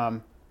 but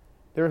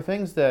there are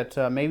things that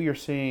maybe you're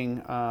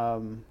seeing.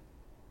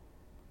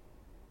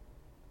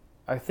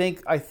 I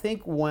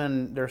think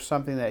when there's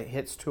something that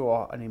hits to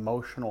an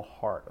emotional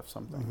heart of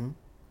something,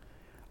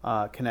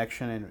 mm-hmm.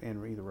 Connection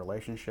in either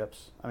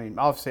relationships. I mean,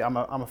 obviously, I'm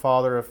a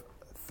father of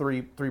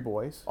three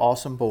boys.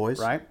 Awesome boys.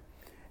 Right.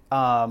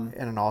 And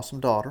an awesome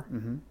daughter.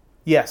 Mm-hmm.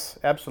 Yes,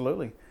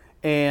 absolutely.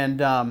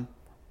 And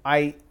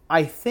I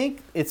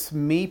think it's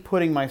me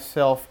putting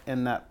myself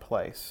in that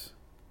place.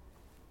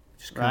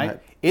 Right?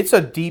 It's a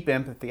deep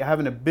empathy. I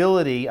have an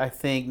ability, I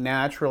think,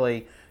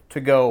 naturally to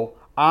go,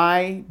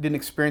 I didn't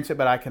experience it,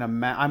 but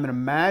I'm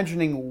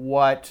imagining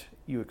what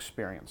you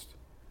experienced.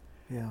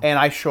 Yeah. And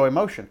I show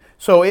emotion.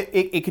 So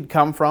it could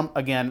come from,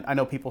 again, I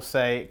know people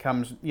say it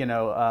comes,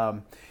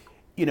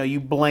 you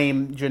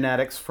blame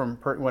genetics from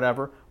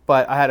whatever,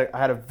 but I had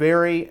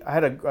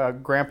a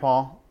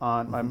grandpa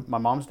on mm-hmm. my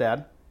mom's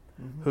dad,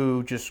 mm-hmm.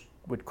 who just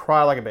would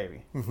cry like a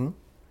baby, mm-hmm.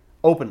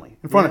 openly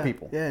in front of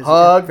people. Yeah,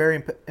 hug, very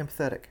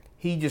empathetic.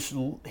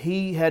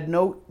 He had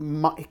no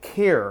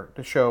care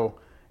to show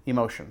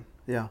emotion.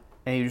 Yeah,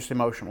 and he was just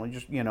emotional. He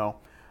just and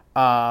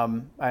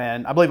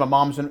I believe my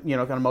mom's kind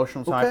of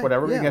emotional type,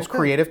 whatever. Yeah, He's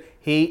creative.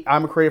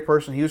 I'm a creative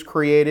person. He was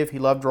creative. He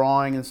loved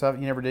drawing and stuff.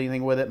 He never did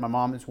anything with it. My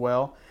mom as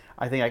well.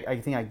 I think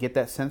I get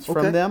that sense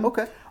from them.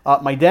 Okay.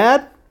 My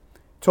dad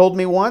told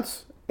me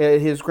once at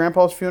his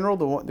grandpa's funeral,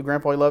 the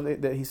grandpa he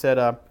loved, that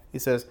he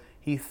says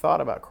he thought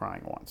about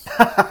crying once.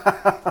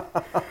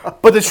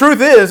 But the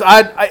truth is,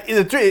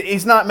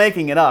 he's not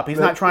making it up. He's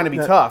not trying to be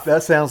tough.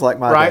 That sounds like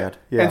my dad.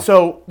 Yeah. And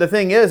so the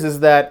thing is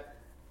that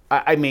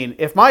I mean,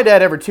 if my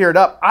dad ever teared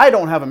up, I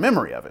don't have a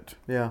memory of it.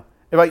 Yeah.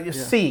 If I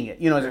just seeing it,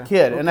 as a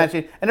kid, and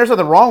there's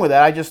nothing wrong with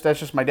that. That's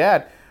just my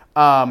dad.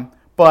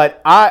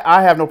 But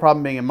I have no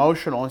problem being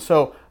emotional. And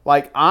so,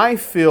 I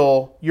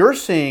feel you're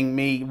seeing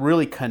me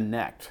really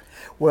connect.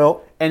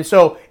 Well, and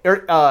so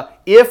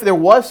if there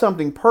was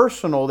something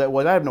personal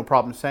I have no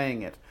problem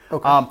saying it.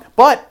 Okay.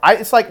 But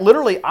it's like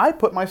literally I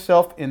put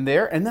myself in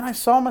there, and then I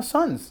saw my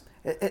sons.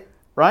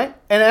 Right?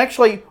 And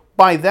actually,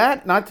 by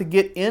that, not to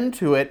get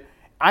into it,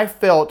 I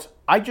felt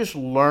I just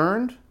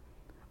learned.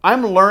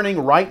 I'm learning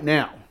right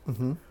now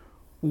mm-hmm.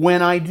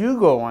 when I do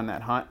go on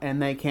that hunt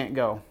and they can't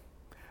go.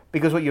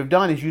 Because what you've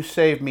done is you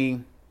saved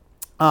me,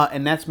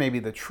 and that's maybe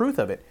the truth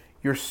of it.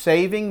 You're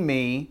saving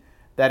me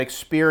that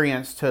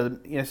experience to,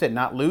 I said,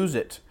 not lose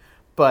it,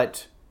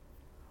 but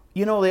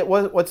You know,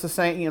 what's the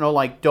saying? You know,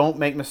 like, don't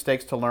make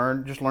mistakes to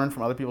learn. Just learn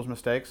from other people's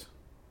mistakes.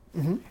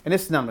 Mm-hmm. And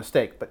it's not a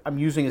mistake, but I'm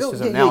using this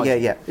as an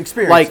analogy. Yeah.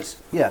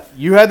 Experiences. Like,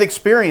 you had the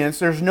experience.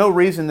 There's no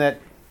reason that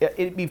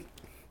it'd be,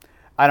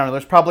 I don't know,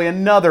 there's probably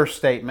another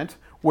statement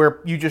where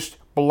you just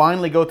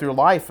blindly go through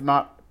life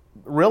not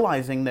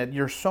realizing that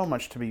you're so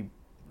much to be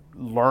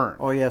learned.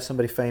 Oh, yeah,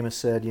 somebody famous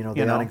said, the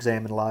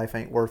unexamined life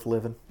ain't worth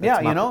living.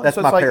 That's That's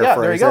so my like,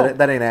 paraphrase. There you go.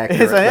 That ain't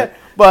accurate.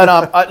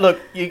 But look,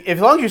 as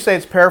long as you say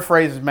it's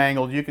paraphrased is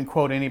mangled, you can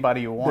quote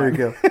anybody you want.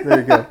 There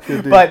you go.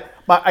 Good deal. But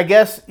I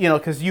guess,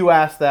 because you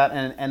asked that,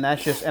 and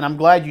that's just, and I'm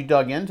glad you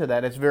dug into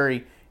that. It's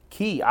very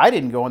key. I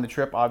didn't go on the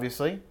trip,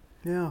 obviously.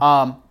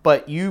 Yeah.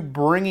 But you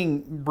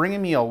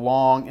bringing me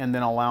along and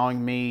then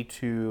allowing me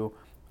to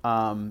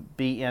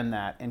be in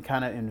that and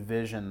kind of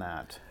envision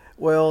that.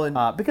 Well,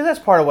 and because that's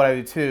part of what I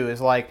do too.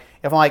 Is like,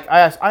 if I'm like,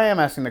 I am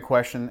asking the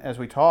question as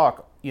we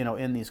talk,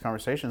 in these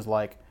conversations,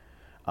 like,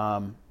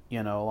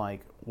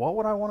 like, what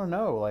would I want to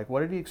know? Like, what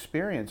did he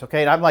experience?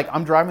 Okay, and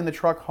I'm driving the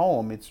truck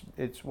home.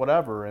 It's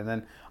whatever, and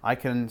then I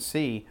can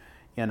see,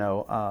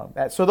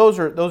 so those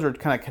are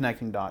kind of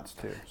connecting dots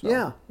too.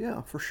 So.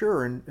 Yeah, for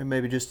sure. And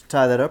maybe just to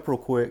tie that up real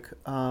quick.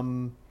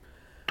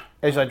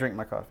 As I drink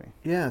my coffee.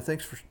 Yeah,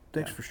 thanks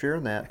for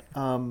sharing that.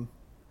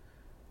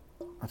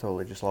 I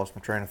totally just lost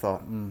my train of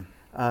thought.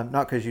 Not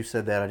because you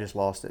said that, I just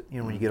lost it.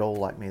 When you get old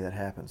like me, that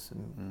happens.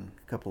 And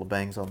a couple of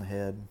bangs on the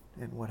head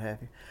and what have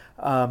you.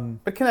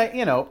 But can I,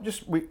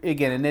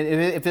 again, and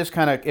if this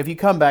kind of, if you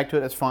come back to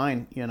it, that's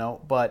fine,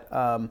 But,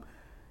 I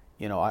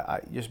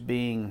just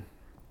being,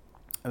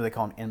 what do they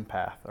call an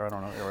empath, or I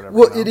don't know, or whatever.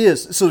 Well, it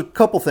is. So a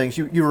couple things.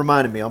 You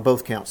reminded me on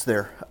both counts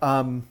there.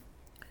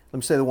 Let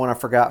me say the one I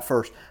forgot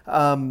first.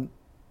 Creating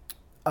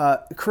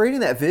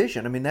that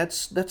vision. I mean,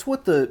 that's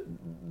what the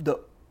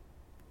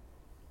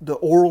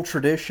oral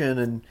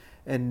tradition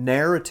and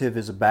narrative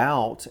is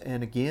about.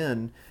 And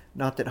again,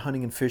 not that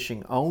hunting and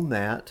fishing own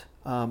that,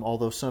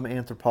 although some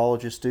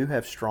anthropologists do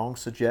have strong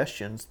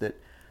suggestions that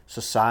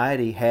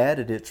society had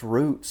at its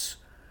roots,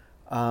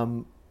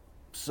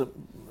 so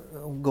I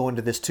won't go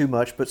into this too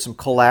much, but some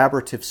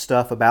collaborative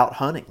stuff about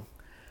hunting.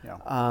 Yeah.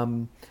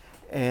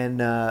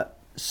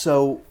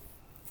 So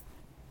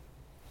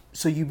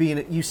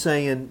you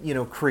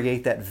saying,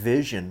 create that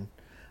vision.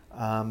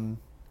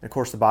 Of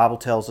course, the Bible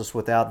tells us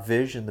without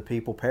vision, the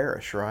people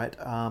perish, right?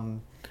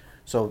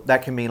 So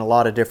that can mean a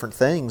lot of different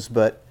things,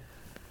 but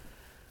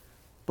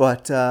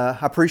I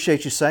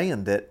appreciate you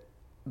saying that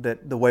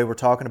the way we're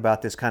talking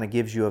about this kind of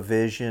gives you a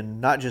vision,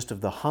 not just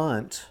of the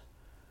hunt,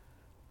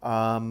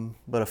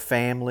 but of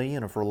family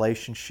and of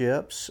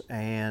relationships,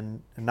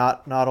 and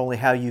not only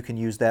how you can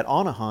use that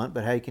on a hunt,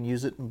 but how you can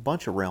use it in a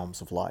bunch of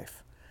realms of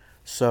life.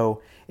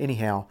 So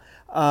anyhow,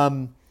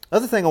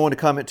 other thing I want to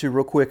comment to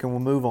real quick, and we'll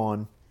move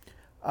on.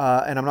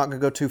 And I'm not going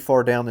to go too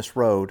far down this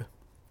road,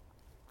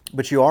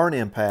 but you are an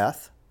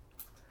empath.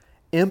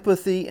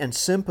 Empathy and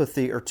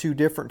sympathy are two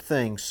different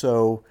things.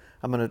 So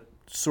I'm going to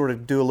sort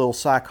of do a little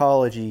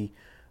psychology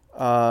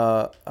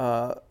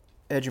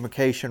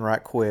education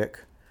right quick,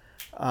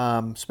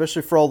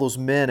 especially for all those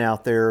men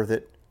out there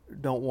that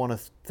don't want to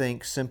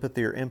think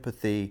sympathy or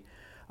empathy.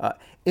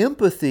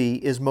 Empathy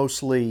is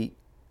mostly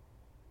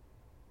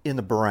in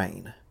the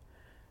brain.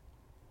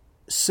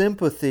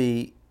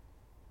 Sympathy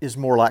is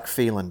more like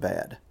feeling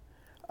bad.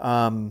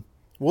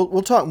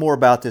 We'll talk more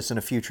about this in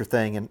a future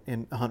thing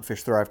in Hunt,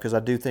 Fish, Thrive, because I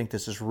do think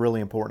this is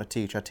really important to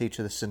teach. I teach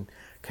this in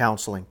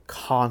counseling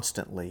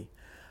constantly.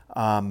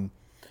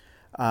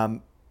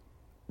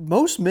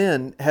 Most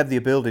men have the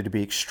ability to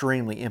be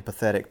extremely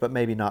empathetic, but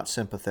maybe not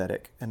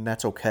sympathetic, and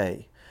that's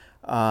okay.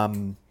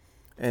 And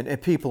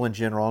people in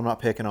general, I'm not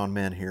picking on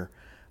men here.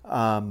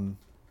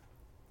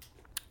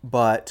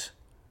 But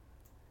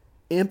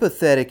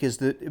empathetic is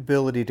the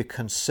ability to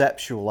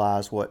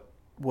conceptualize what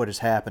is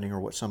happening or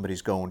what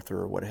somebody's going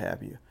through or what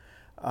have you.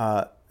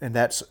 And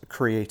that's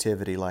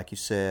creativity, like you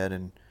said.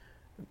 And,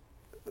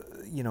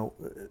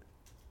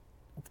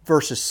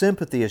 versus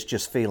sympathy is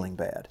just feeling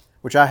bad,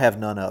 which I have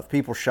none of.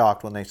 People are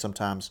shocked when they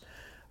sometimes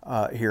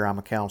hear I'm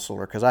a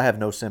counselor, because I have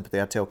no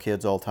sympathy. I tell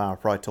kids all the time, I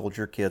probably told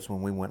your kids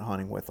when we went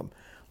hunting with them,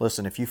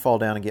 listen, if you fall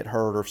down and get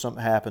hurt or if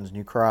something happens and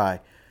you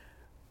cry,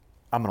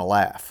 I'm going to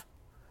laugh.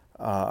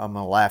 I'm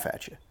going to laugh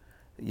at you.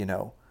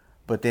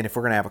 But then if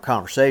we're going to have a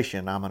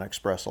conversation, I'm going to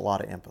express a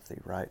lot of empathy,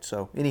 right?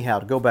 So anyhow,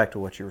 to go back to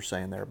what you were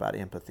saying there about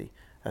empathy,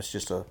 that's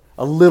just a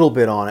little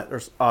bit on it.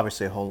 There's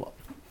obviously a whole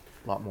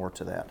lot more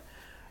to that.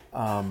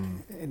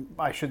 And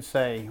I should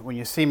say, when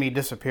you see me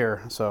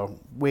disappear, so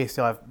we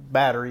still have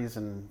batteries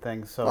and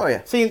things. So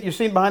yeah. You're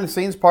seeing behind the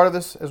scenes part of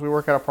this as we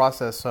work out a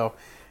process. So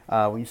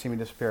when you see me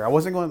disappear, I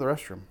wasn't going to the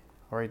restroom.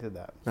 I already did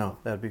that. No,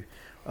 that'd be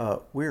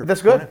weird.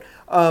 That's good.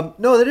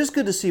 No, that is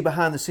good to see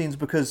behind the scenes,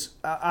 because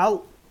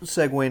I'll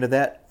segue into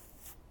that.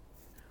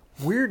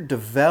 We're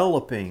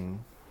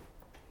developing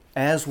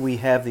as we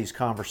have these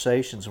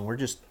conversations, and we're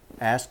just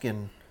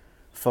asking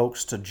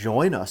folks to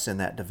join us in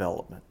that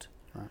development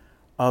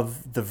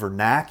of the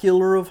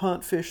vernacular of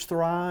Hunt, Fish,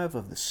 Thrive,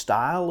 of the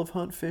style of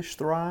Hunt, Fish,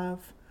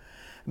 Thrive.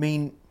 I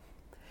mean,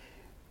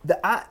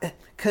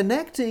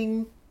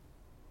 connecting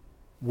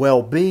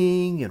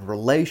well-being and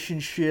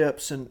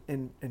relationships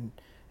and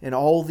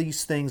all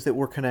these things that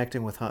we're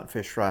connecting with Hunt,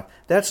 Fish, Thrive.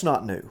 That's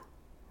not new,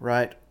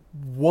 right?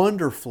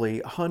 Wonderfully,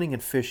 hunting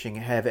and fishing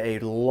have a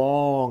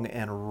long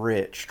and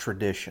rich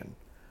tradition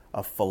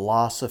of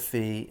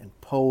philosophy and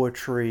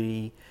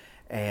poetry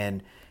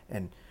and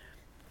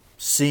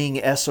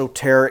seeing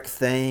esoteric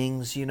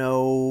things,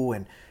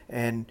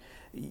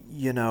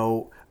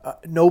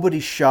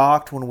 nobody's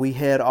shocked when we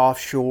head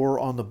offshore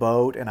on the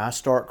boat and I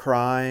start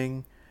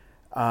crying.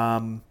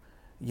 Again,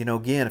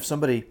 if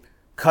somebody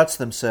cuts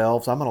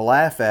themselves, I'm going to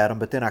laugh at them,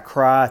 but then I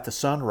cry at the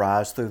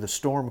sunrise through the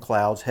storm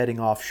clouds heading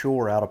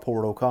offshore out of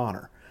Port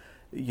O'Connor.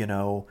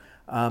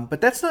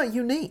 But that's not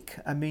unique.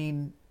 I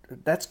mean,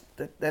 that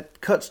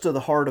cuts to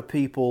the heart of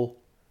people.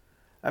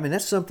 I mean,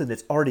 that's something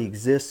that already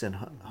exists in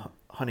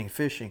hunting and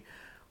fishing.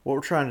 What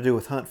we're trying to do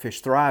with Hunt,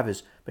 Fish, Thrive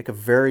is make a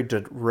very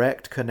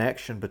direct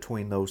connection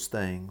between those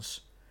things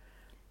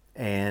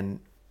and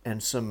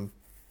some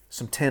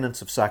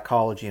tenets of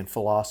psychology and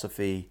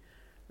philosophy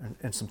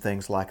and some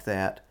things like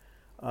that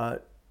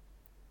to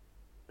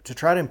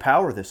try to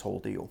empower this whole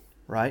deal,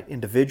 right?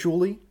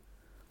 Individually,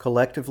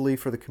 collectively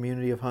for the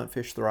community of Hunt,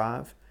 Fish,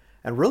 Thrive,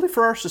 and really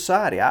for our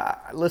society.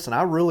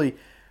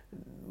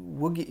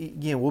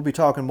 We'll be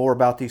talking more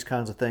about these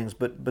kinds of things,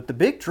 but the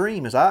big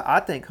dream is I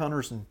think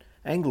hunters and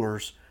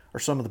anglers are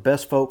some of the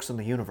best folks in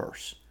the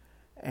universe,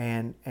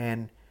 and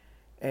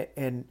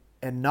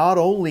not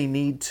only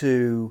need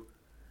to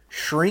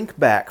shrink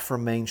back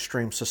from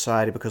mainstream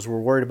society because we're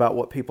worried about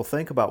what people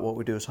think about what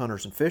we do as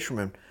hunters and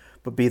fishermen,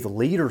 but be the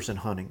leaders in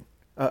hunting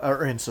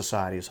or in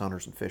society as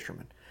hunters and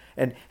fishermen,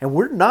 and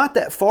we're not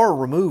that far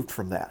removed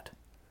from that.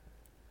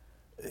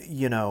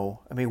 We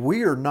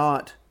are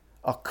not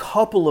a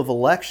couple of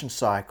election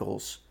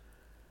cycles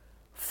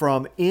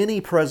from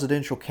any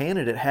presidential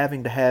candidate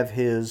having to have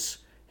his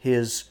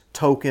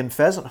token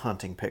pheasant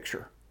hunting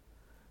picture,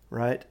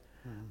 right?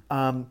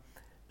 Mm-hmm.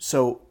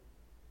 So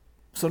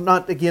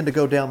not, again, to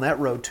go down that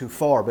road too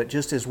far, but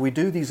just as we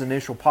do these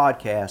initial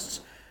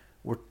podcasts,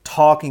 we're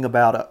talking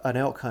about an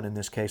elk hunt in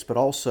this case, but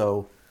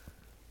also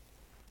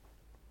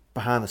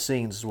behind the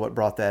scenes is what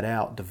brought that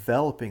out,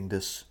 developing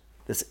this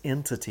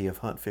entity of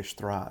Hunt, Fish,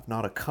 Thrive,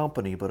 not a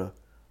company, but a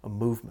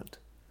movement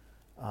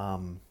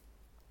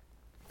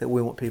that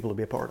we want people to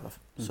be a part of.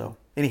 Mm-hmm. So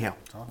anyhow.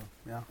 Awesome.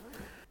 Yeah.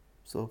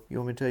 So you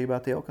want me to tell you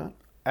about the elk hunt?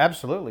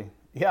 Absolutely.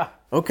 Yeah.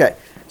 Okay.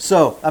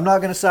 So I'm not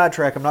going to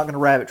sidetrack. I'm not going to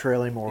rabbit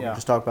trail anymore. We'll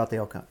just talk about the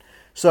elk hunt.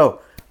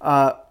 So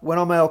went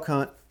on my elk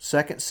hunt,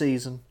 second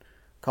season,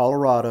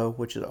 Colorado,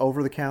 which is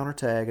over-the-counter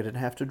tag. I didn't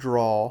have to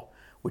draw,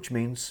 which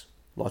means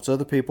lots of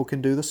other people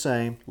can do the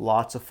same.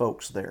 Lots of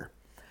folks there.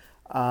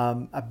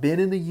 I've been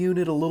in the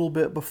unit a little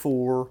bit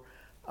before.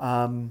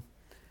 Went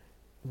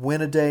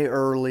a day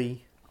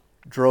early,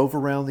 drove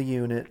around the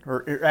unit,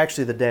 or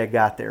actually the day I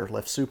got there,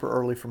 left super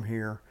early from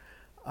here.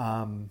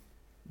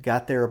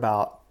 Got there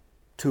about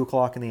 2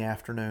 o'clock in the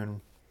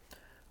afternoon.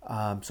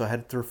 So I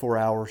had 3 or 4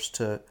 hours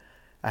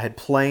I had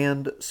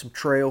planned some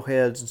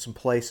trailheads and some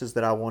places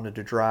that I wanted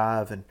to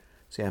drive and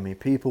see how many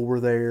people were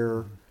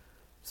there,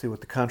 see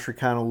what the country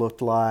kind of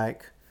looked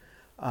like.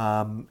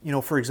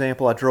 For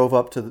example, I drove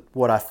up to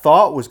what I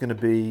thought was going to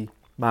be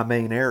my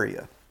main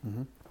area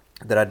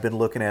that I'd been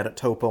looking at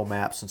topo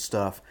maps and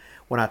stuff.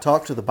 When I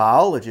talked to the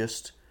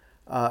biologist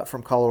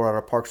from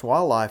Colorado Parks and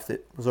Wildlife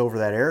that was over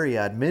that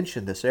area, I'd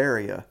mentioned this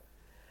area.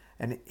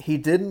 And he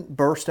didn't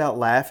burst out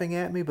laughing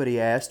at me, but he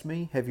asked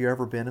me, "Have you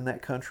ever been in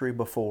that country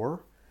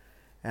before?"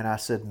 And I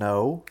said,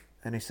 "No."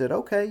 And he said,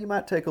 "Okay, you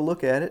might take a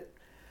look at it."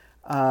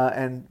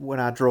 And when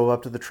I drove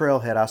up to the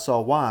trailhead, I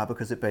saw why,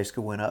 because it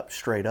basically went up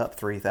straight up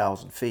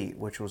 3,000 feet,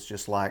 which was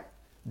just like,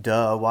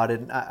 duh, why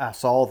didn't I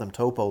saw them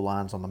topo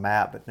lines on the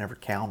map, but never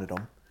counted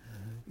them,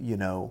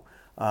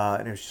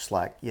 and it was just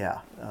like,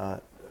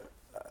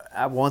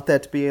 I want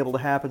that to be able to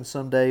happen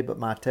someday, but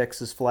my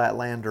Texas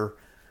Flatlander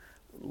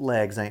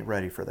legs ain't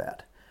ready for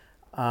that.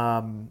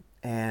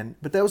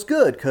 But that was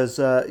good because,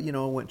 I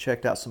went and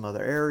checked out some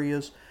other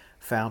areas,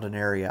 found an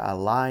area I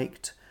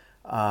liked,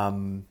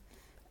 and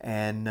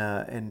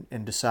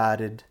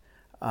decided,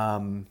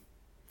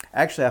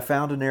 actually I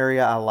found an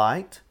area I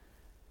liked,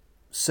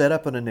 set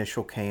up an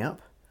initial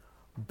camp,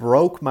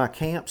 broke my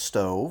camp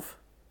stove,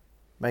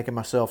 making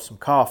myself some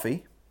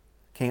coffee,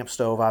 camp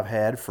stove I've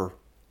had for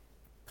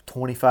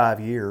 25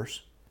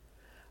 years,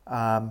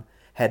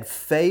 had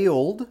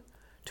failed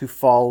to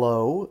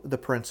follow the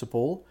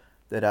principle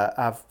that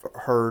I've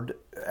heard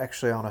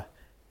actually on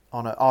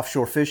an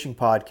offshore fishing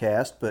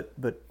podcast, but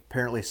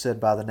apparently said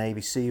by the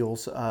Navy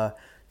SEALs,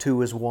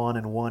 2 is 1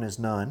 and 1 is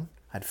none.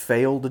 I'd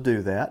failed to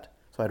do that,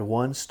 so I had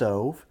one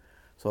stove.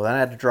 So then I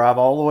had to drive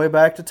all the way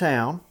back to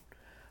town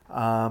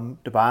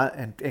to buy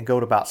and go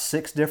to about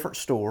 6 different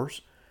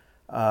stores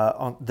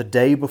on the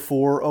day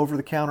before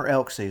over-the-counter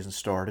elk season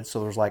started. So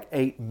there was like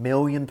 8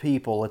 million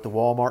people at the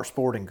Walmart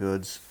sporting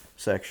goods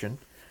section.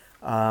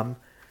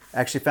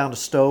 Actually found a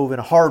stove in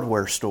a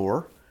hardware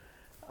store.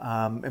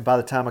 And by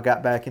the time I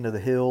got back into the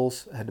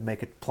hills, I had to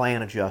make a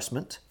plan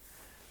adjustment,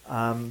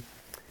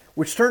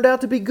 which turned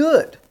out to be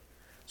good.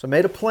 So I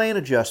made a plan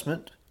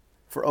adjustment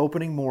for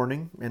opening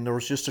morning, and there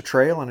was just a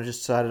trail, and I just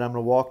decided I'm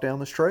going to walk down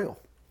this trail.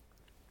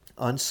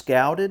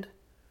 Unscouted,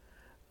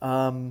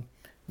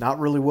 not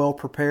really well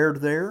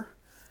prepared there.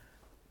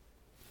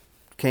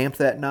 Camped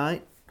that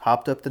night,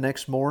 hopped up the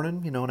next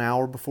morning, an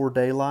hour before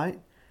daylight.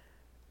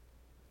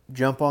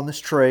 Jump on this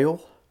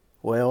trail.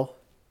 Well,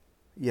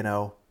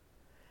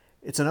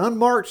 it's an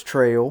unmarked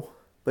trail,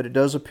 but it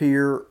does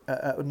appear,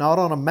 not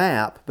on a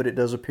map, but it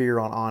does appear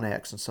on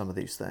OnX and some of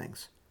these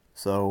things.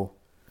 So,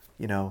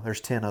 there's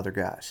 10 other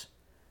guys,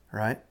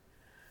 right?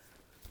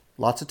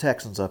 Lots of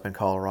Texans up in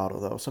Colorado,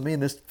 though. So me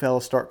and this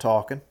fella start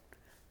talking,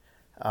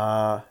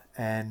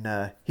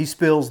 and he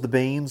spills the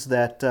beans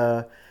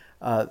that,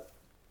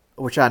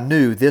 which I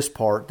knew this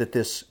part, that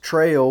this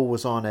trail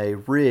was on a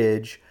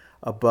ridge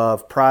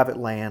above private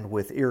land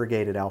with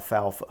irrigated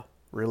alfalfa.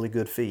 Really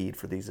good feed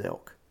for these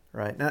elk,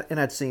 right? And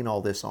I'd seen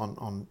all this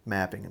on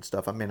mapping and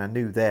stuff. I mean, I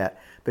knew that,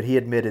 but he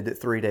admitted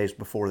that 3 days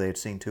before they had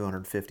seen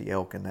 250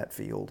 elk in that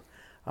field,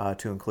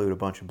 to include a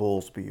bunch of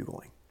bulls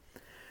bugling.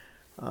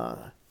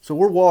 So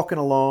we're walking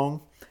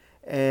along,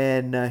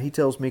 and he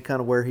tells me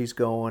kind of where he's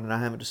going, and I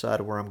haven't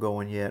decided where I'm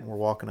going yet, and we're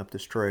walking up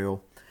this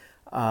trail.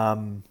 I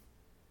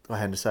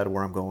hadn't decided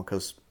where I'm going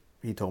because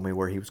he told me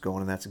where he was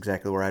going, and that's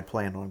exactly where I'd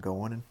planned on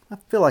going, and I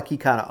feel like he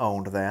kind of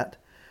owned that.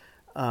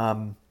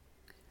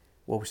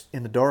 Well,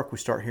 in the dark, we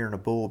start hearing a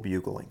bull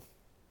bugling,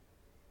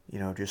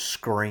 just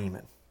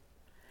screaming.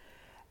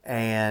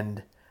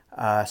 And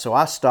so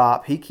I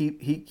stop. He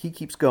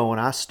keeps going.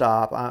 I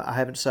stop. I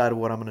haven't decided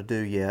what I'm going to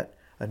do yet.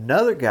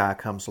 Another guy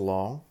comes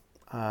along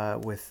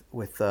with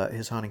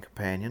his hunting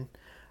companion,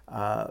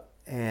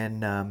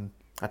 and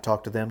I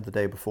talked to them the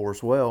day before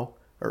as well,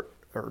 or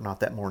not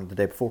that morning, the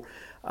day before.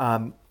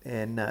 And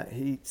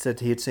he said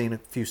he had seen a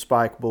few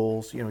spike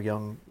bulls,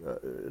 young,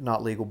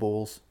 not legal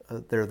bulls,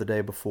 there the day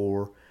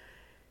before.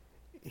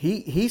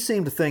 He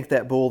seemed to think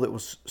that bull that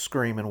was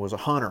screaming was a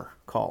hunter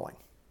calling,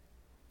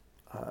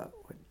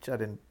 which I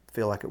didn't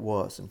feel like it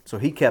was. And so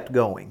he kept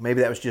going.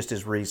 Maybe that was just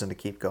his reason to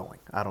keep going.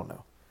 I don't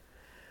know.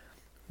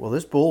 Well,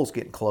 this bull's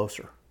getting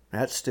closer.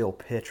 That's still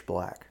pitch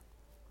black,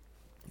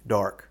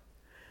 dark.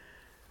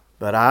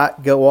 But I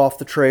go off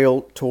the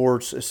trail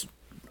towards this,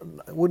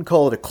 I wouldn't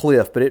call it a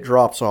cliff, but it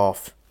drops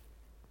off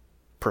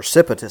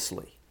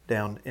precipitously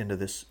down into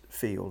this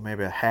field,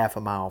 maybe a half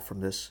a mile from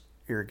this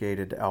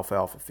irrigated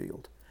alfalfa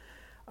field.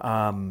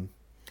 So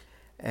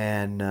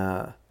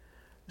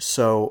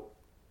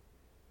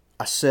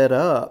I set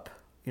up,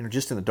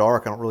 just in the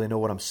dark, I don't really know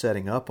what I'm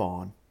setting up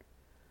on.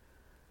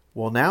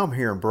 Well, now I'm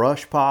hearing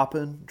brush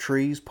popping,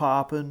 trees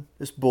popping,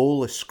 this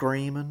bull is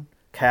screaming,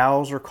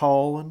 cows are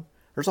calling.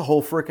 There's a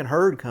whole freaking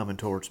herd coming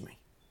towards me,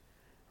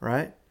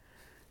 right?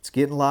 It's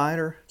getting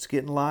lighter,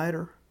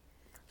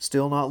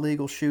 still not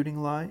legal shooting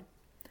light.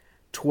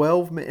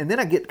 12 minutes, and then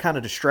I get kind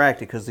of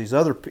distracted because these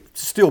other,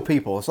 still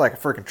people, it's like a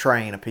freaking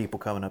train of people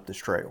coming up this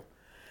trail.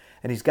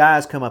 And these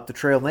guys come up the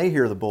trail and they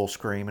hear the bull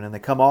screaming and they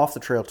come off the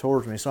trail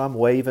towards me. So I'm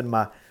waving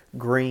my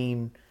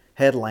green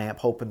headlamp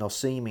hoping they'll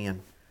see me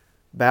and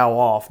bow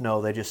off. No,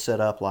 they just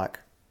set up like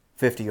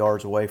 50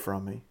 yards away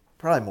from me.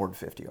 Probably more than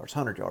 50 yards,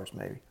 100 yards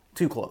maybe.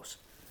 Too close.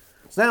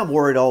 So now I'm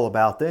worried all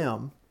about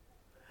them.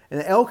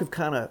 And the elk have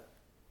kind of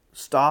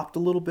stopped a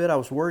little bit. I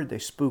was worried they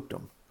spooked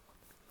them.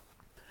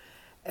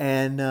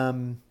 And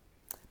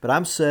but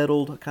I'm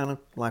settled, kind of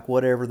like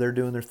whatever, they're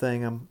doing their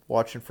thing. I'm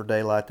watching for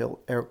daylight. The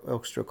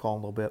elk still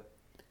calling a little bit.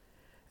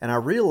 And I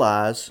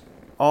realize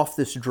off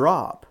this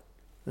drop,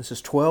 this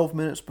is 12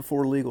 minutes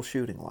before legal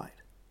shooting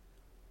light.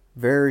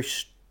 Very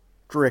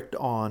strict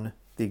on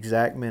the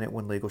exact minute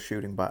when legal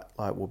shooting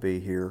light will be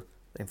here.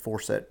 They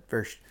enforce that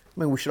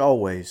we should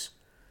always,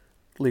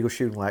 legal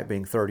shooting light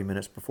being 30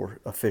 minutes before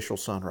official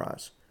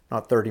sunrise,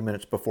 not 30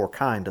 minutes before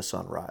kind of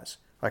sunrise.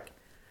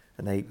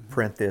 And they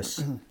print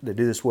this, they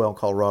do this well in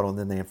Colorado, and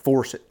then they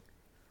enforce it.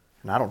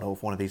 And I don't know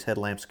if one of these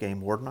headlamps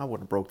game warden, I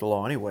wouldn't have broke the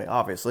law anyway,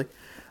 obviously.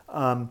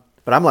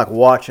 But I'm like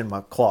watching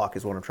my clock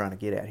is what I'm trying to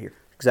get at here.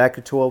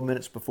 Exactly 12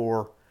 minutes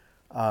before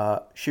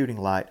shooting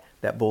light,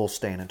 that bull's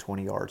standing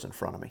 20 yards in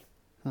front of me.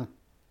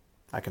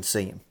 I can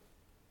see him.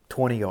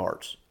 20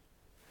 yards.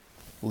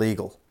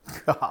 Legal.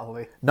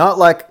 Golly. Not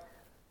like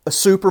a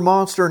super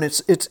monster, and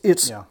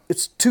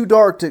it's too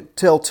dark to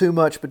tell too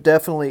much, but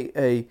definitely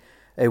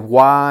a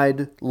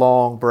wide,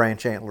 long,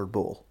 branch-antlered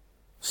bull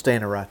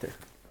standing right there.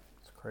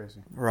 It's crazy.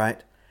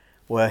 Right?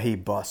 Well, he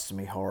busts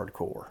me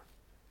hardcore.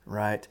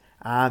 Right?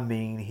 I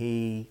mean,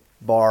 he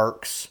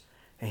barks,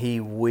 he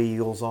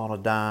wheels on a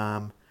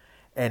dime,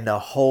 and the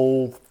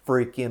whole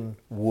freaking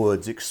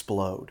woods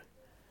explode.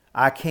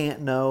 I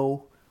can't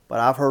know, but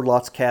I've heard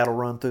lots of cattle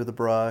run through the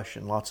brush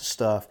and lots of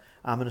stuff.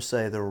 I'm going to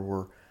say there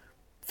were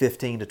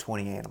 15 to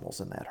 20 animals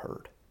in that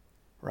herd.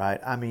 Right?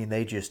 I mean,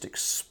 they just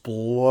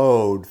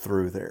explode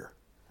through there.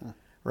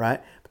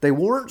 Right? But they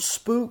weren't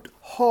spooked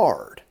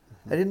hard.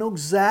 I didn't know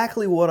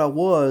exactly what I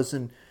was,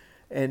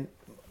 and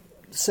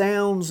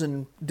sounds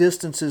and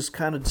distances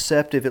kind of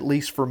deceptive, at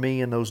least for me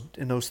in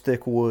those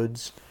thick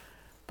woods.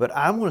 But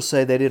I'm going to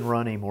say they didn't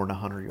run any more than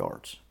 100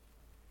 yards.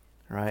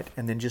 Right?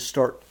 And then just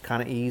start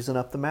kind of easing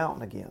up the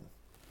mountain again.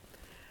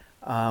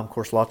 Of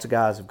course, lots of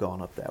guys have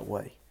gone up that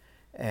way.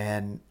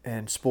 And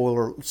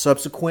spoiler,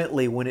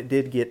 subsequently, when it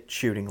did get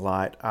shooting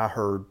light, I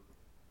heard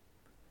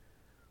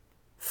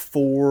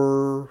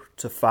 4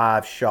 to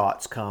 5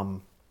 shots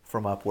come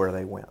from up where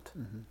they went.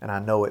 Mm-hmm. And I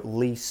know at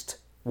least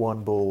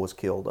one bull was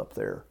killed up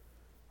there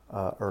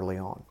early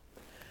on.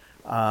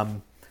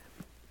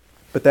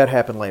 But that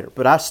happened later.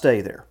 But I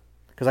stay there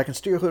because I can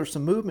still hear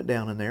some movement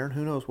down in there, and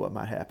who knows what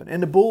might happen.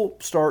 And the bull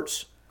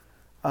starts,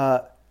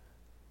 a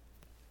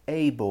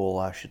bull,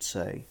 I should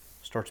say,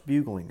 starts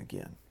bugling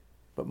again,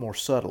 but more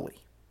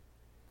subtly.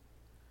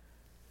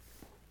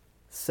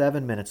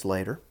 7 minutes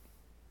later,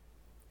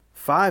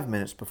 5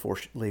 minutes before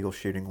legal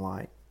shooting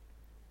light,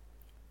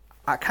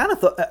 I kind of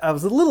thought, I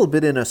was a little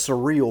bit in a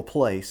surreal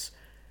place.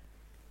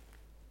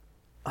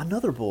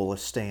 Another bull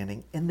is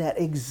standing in that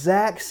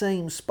exact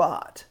same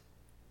spot,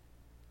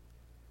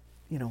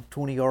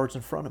 20 yards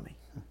in front of me.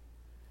 And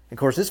of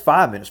course, it's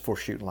 5 minutes before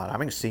shooting light. I'm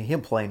going to see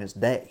him plain as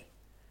day,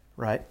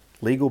 right?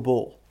 Legal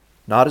bull.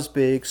 Not as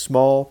big,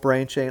 small,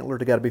 branch antler.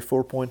 They got to be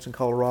 4 points in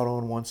Colorado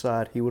on one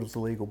side. He was the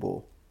legal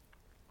bull.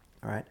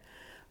 All right.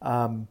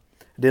 I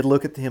did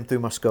look at him through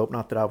my scope.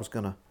 Not that I was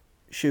going to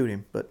shoot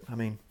him, but I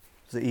mean,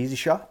 it was an easy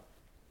shot.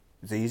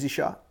 It was an easy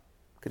shot.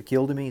 Could have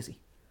killed him easy.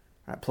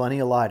 All right, plenty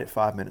of light at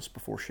 5 minutes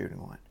before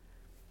shooting light,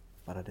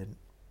 but I didn't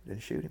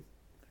shoot him.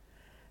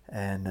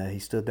 And he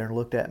stood there and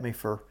looked at me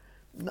for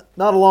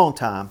not a long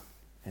time,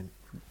 and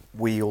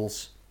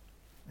wheels,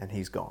 and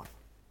he's gone.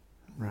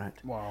 Right.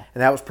 Wow.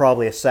 And that was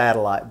probably a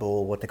satellite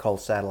bull, what they call a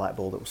satellite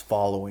bull, that was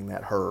following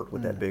that herd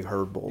with that big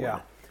herd bull.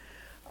 Yeah.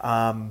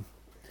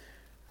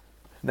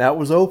 That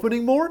was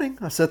opening morning.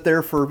 I sat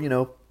there for,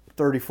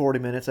 30, 40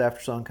 minutes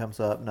after sun comes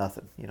up,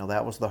 nothing.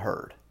 That was the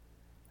herd.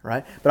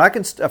 Right? But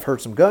I've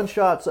heard some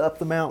gunshots up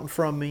the mountain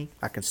from me.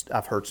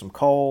 I've heard some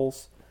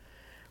calls.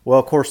 Well,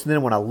 of course,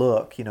 then when I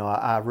look,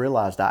 I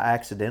realized I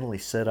accidentally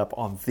set up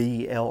on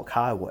the Elk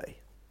Highway,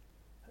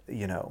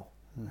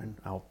 And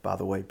I'll, by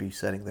the way, be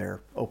sitting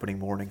there opening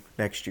morning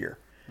next year.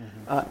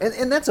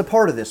 Mm-hmm. And that's a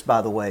part of this,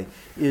 by the way,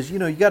 is, you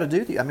got to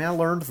do I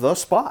learned the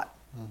spot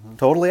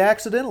totally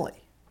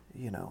accidentally,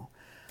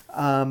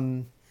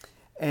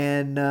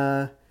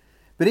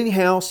 But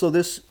anyhow, so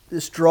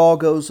this draw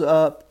goes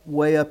up,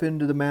 way up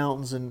into the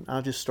mountains, and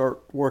I just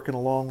start working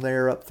along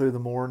there up through the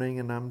morning,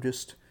 and I'm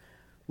just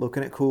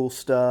looking at cool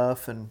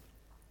stuff and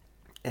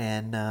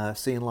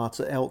seeing lots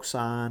of elk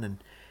sign. And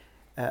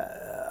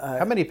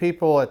how many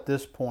people at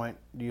this point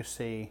do you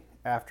see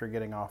after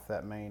getting off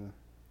that main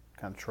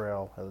kind of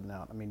trail heading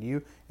out? I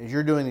mean, as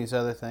you're doing these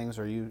other things,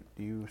 do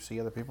you see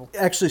other people?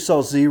 Actually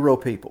saw 0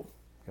 people.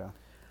 Okay.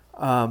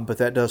 But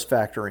that does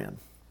factor in.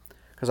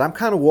 Because I'm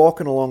kind of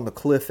walking along the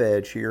cliff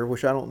edge here,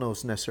 which I don't know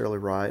is necessarily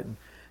right,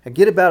 and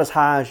get about as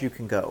high as you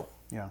can go.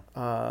 Yeah.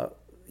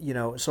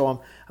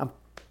 So I'm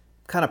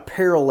kind of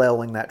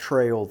paralleling that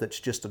trail that's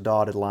just a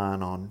dotted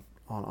line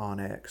on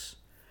X.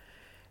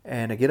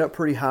 And I get up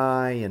pretty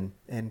high and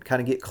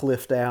kind of get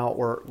cliffed out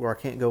where I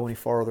can't go any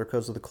farther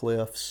because of the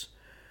cliffs.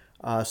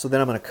 So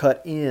then I'm going to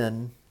cut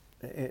in.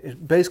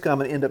 Basically, I'm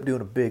going to end up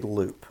doing a big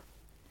loop.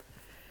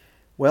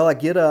 Well, I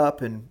get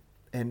up and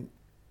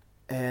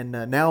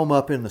now I'm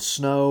up in the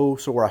snow.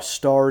 So where I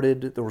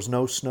started, there was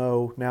no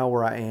snow. Now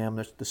where I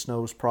am, the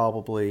snow's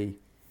probably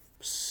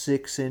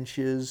 6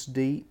 inches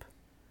deep,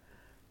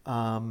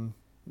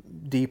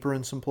 deeper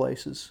in some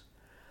places.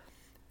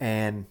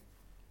 And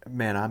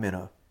man, I'm in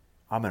a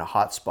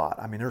hot spot.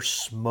 I mean, there's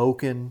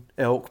smoking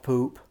elk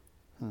poop.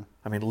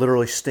 I mean,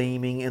 literally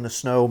steaming in the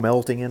snow,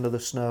 melting into the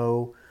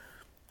snow,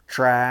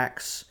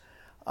 tracks.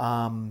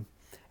 And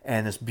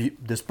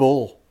this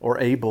bull, or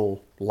a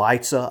bull,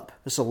 lights up.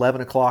 It's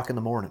 11 o'clock in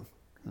the morning.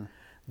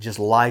 Just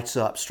lights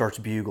up, starts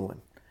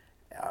bugling.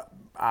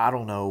 I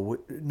don't know,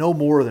 no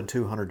more than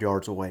 200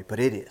 yards away, but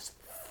it is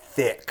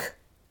thick,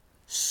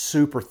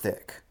 super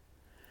thick.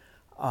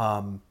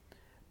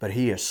 But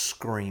he is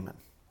screaming.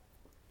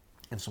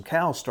 And some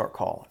cows start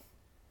calling.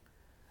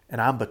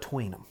 And I'm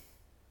between them.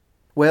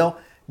 Well,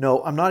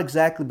 no, I'm not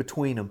exactly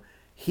between them.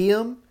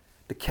 Him,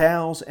 the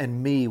cows,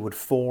 and me would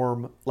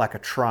form like a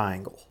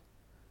triangle.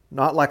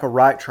 Not like a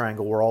right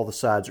triangle where all the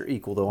sides are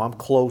equal, though. I'm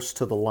close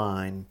to the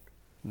line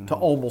to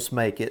almost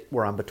make it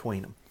where I'm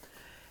between them.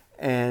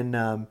 And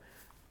a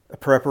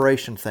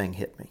preparation thing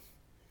hit me.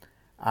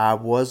 I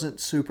wasn't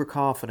super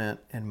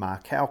confident in my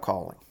cow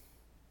calling.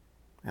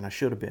 And I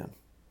should have been.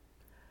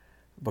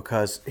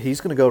 Because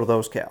he's going to go to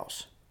those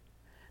cows.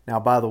 Now,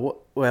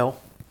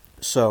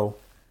 so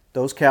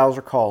those cows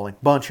are calling,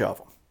 bunch of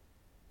them.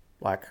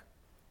 Like,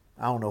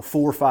 4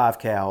 or 5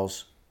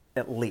 cows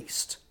at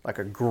least, like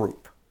a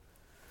group.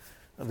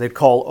 They'd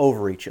call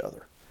over each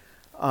other.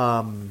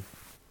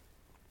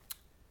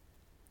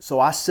 So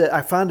I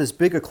find as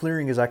big a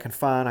clearing as I can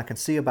find. I can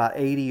see about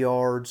 80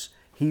 yards.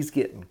 He's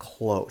getting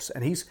close.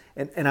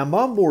 And I'm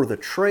on more of the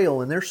trail,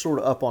 and they're sort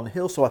of up on the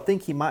hill, so I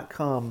think he might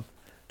come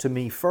to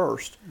me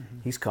first.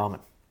 He's coming.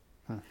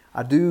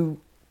 I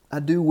do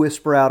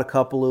whisper out a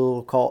couple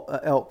little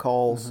elk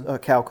calls,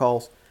 cow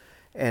calls,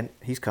 and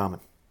he's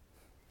coming.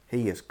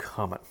 He is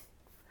coming.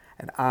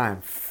 And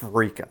I'm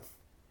freaking.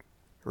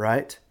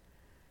 right?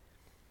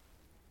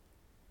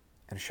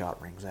 And a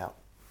shot rings out.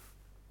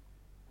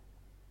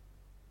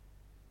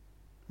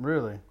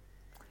 Really?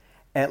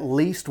 At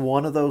least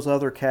one of those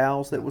other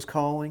cows that was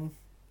calling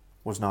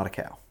was not a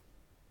cow,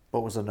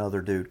 but was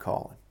another dude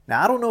calling.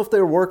 Now, I don't know if they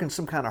were working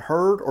some kind of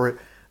herd or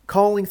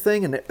calling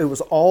thing, and it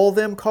was all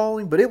them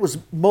calling, but it was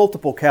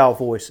multiple cow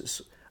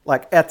voices,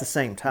 like at the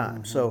same time.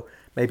 Mm-hmm. So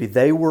maybe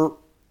they were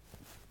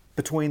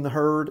between the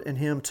herd and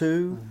him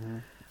too,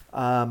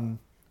 but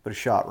a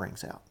shot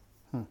rings out.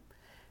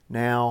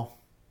 Now,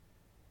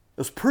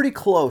 it was pretty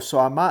close, so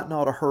I might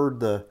not have heard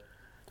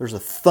there's a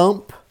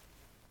thump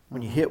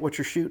when you hit what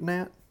you're shooting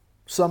at.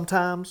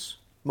 Sometimes,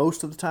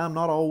 most of the time,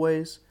 not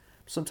always.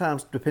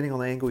 Sometimes, depending on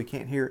the angle, you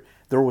can't hear it.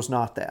 There was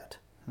not that.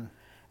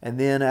 And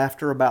then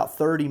after about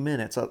 30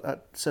 minutes, I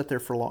sat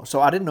there for long.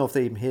 So I didn't know if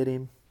they even hit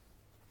him.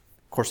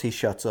 Of course, he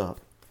shuts up.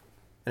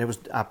 And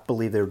I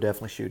believe they were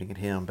definitely shooting at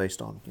him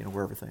based on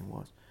where everything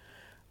was.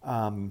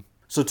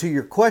 So to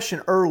your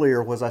question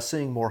earlier, was I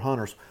seeing more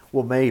hunters?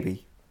 Well,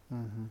 maybe.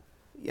 Mm-hmm.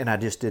 And I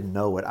just didn't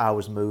know it. I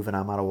was moving.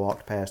 I might have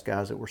walked past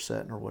guys that were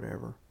setting or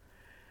whatever.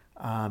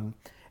 And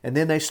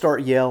then they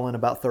start yelling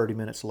about 30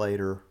 minutes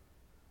later.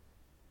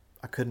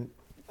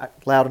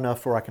 Loud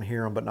enough where I can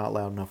hear them, but not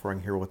loud enough where I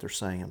can hear what they're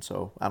saying.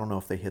 So I don't know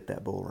if they hit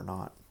that bull or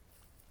not.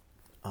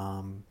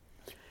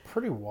 It's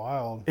pretty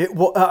wild. It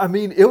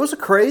was a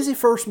crazy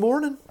first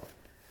morning.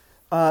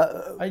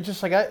 I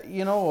don't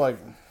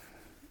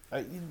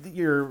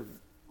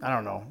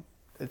know.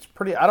 It's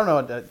pretty. I don't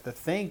know to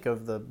think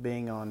of the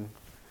being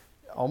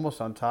almost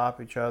on top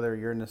of each other.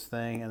 You're in this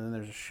thing, and then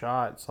there's a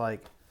shot. It's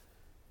like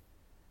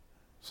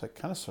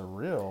kind of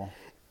surreal.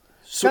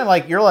 It's kind of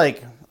like you're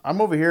like, I'm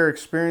over here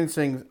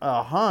experiencing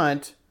a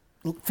hunt,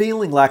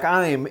 feeling like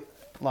I'm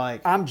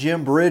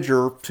Jim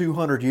Bridger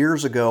 200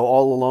 years ago,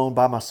 all alone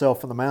by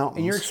myself in the mountains,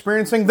 and you're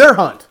experiencing their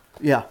hunt.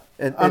 Yeah,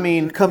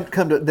 and come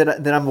to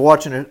that I'm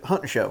watching a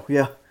hunting show.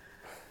 Yeah,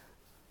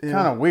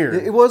 kind of weird.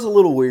 It was a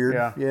little weird.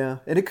 Yeah,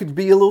 and it could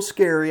be a little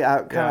scary.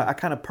 I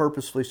kind of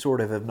purposefully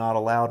sort of have not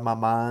allowed my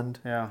mind.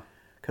 Yeah,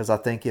 because I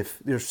think if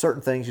there's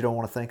certain things you don't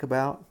want to think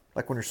about.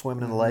 Like when you're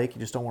swimming in the lake,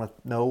 you just don't want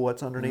to know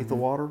what's underneath the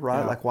water, right?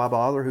 Yeah. Like, why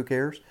bother? Who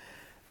cares?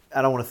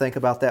 I don't want to think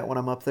about that when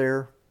I'm up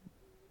there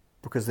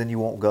because then you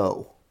won't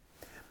go.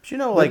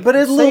 But, but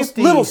it's a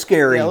little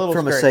scary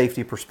from a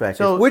safety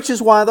perspective, which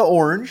is why the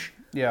orange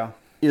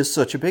is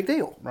such a big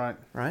deal. Right.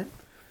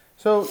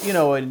 So,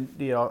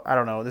 I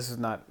don't know, this is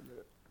not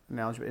an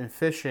analogy, but in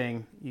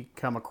fishing, you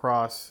come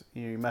across,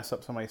 you mess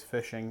up somebody's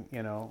fishing,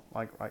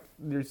 like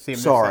you see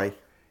them. Sorry.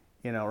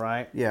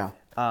 Right? Yeah.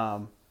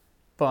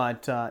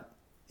 But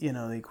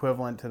the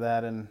equivalent to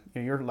that, and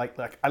you're like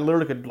I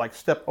literally could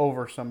step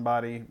over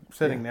somebody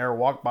sitting there,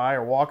 walk by,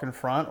 or walk in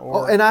front,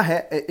 or and I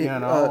had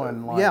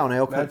on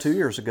elk hunt 2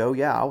 years ago,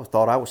 I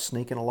thought I was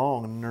sneaking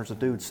along, and there's a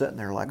dude sitting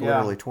there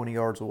literally 20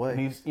 yards away.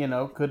 He's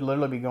could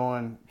literally be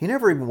going. He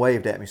never even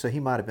waved at me, so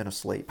he might have been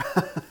asleep.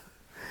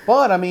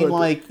 But I mean,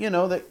 like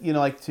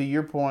to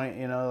your point,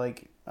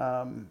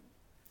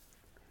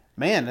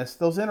 man,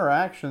 those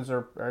interactions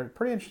are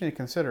pretty interesting to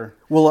consider.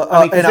 Well,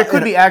 there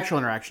could be actual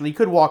interaction. You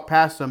could walk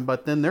past them,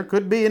 but then there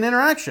could be an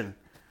interaction.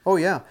 Oh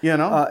yeah,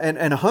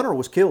 and a hunter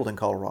was killed in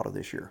Colorado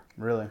this year.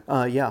 Really?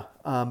 Yeah.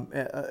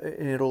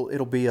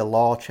 It'll be a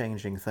law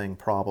changing thing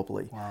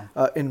probably.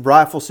 Wow. In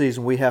rifle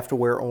season, we have to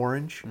wear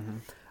orange,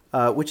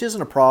 which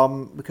isn't a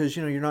problem because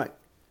you're not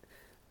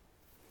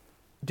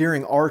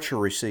during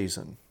archery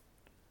season.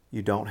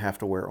 You don't have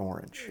to wear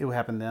orange. It would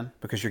happen then?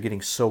 Because you're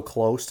getting so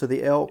close to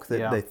the elk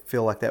that they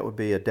feel like that would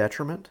be a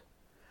detriment.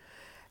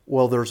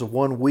 Well, there's a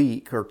 1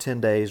 week or 10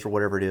 days or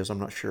whatever it is, I'm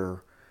not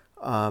sure,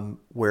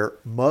 where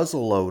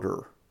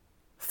muzzleloader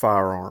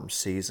firearms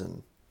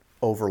season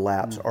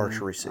overlaps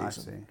archery season. I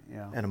see.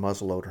 Yeah. And a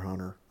muzzleloader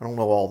hunter. I don't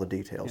know all the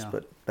details,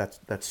 but that's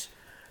and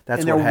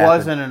what there happened.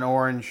 Wasn't an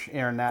orange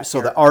in that.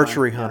 So the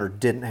archery hunter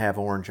didn't have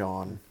orange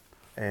on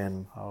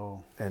and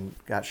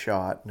got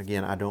shot. And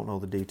again, I don't know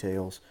the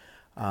details.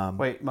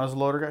 Wait,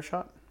 muzzleloader got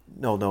shot?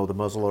 No, the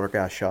muzzleloader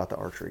guy shot the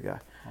archery guy.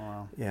 Oh,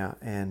 wow. Yeah,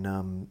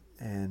 and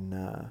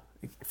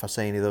if I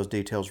say any of those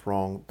details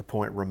wrong, the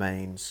point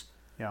remains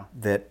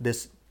that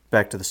this,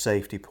 back to the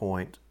safety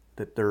point,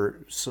 that there's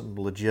some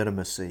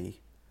legitimacy,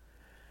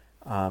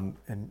 and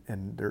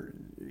there,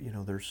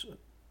 there's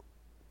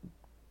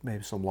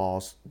maybe some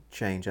laws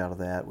change out of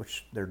that,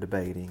 which they're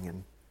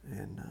debating,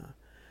 and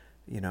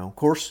of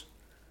course.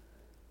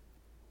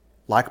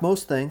 Like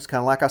most things, kind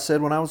of like I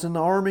said when I was in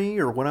the Army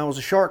or when I was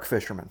a shark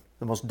fisherman,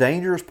 the most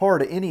dangerous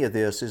part of any of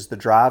this is the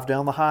drive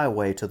down the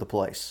highway to the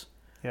place.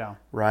 Yeah.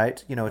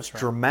 Right? It's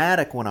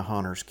dramatic when a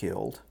hunter's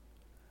killed,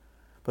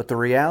 but the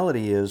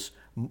reality is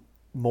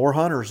more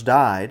hunters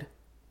died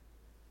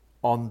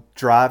on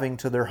driving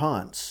to their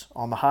hunts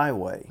on the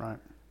highway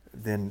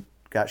than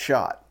got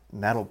shot.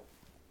 And that'll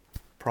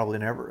probably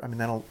never,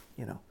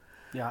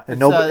 Yeah,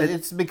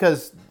 it's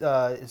because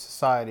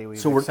society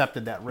we've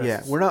accepted that risk.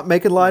 Yeah, we're not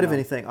making light of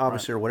anything,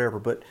 obviously, or whatever.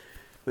 But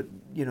But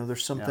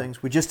there's some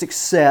things we just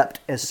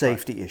accept as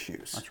safety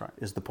issues. That's right.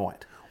 Is the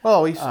point.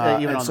 Well, even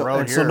on the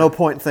road here. So no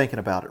point in thinking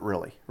about it,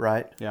 really,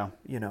 right? Yeah.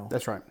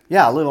 That's right.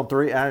 Yeah, I live on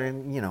 3. Yeah.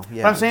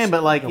 But I'm saying,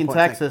 but like in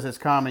Texas, it's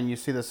common. You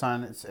see the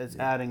sign. It's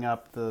adding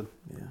up the.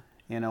 Yeah.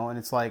 And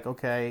it's like,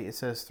 okay, it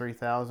says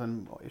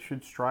 3,000. It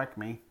should strike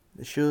me.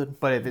 It should.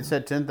 But if it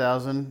said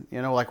 10,000,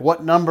 like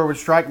what number would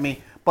strike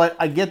me? But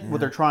I get what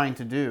they're trying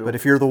to do. But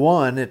if you're the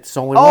one, it's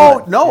only one.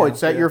 Oh, no,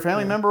 it's that your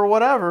family member or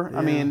whatever. Yeah,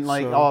 I mean,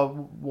 like,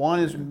 one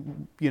is,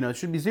 it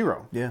should be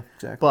 0. Yeah,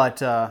 exactly.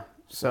 But,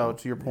 so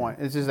to your point,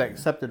 it's just that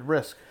accepted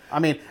risk. I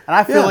mean, and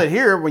I feel it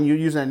here when you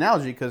use an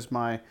analogy because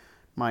my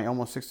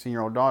almost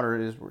 16-year-old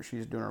daughter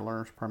she's doing her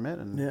learner's permit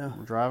and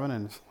we're driving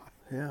and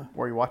where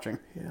are you watching?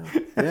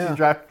 Yeah. She's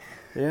driving.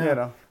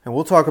 Yeah. And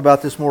we'll talk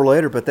about this more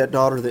later, but that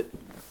daughter that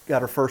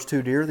got her first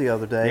 2 deer the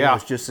other day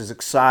was just as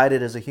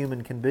excited as a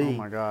human can be. Oh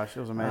my gosh, it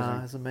was amazing.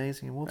 It was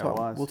amazing. And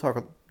we'll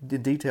talk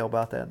in detail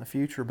about that in the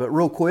future. But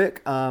real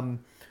quick,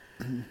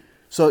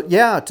 so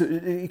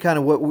to kind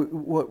of what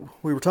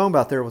we were talking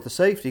about there with the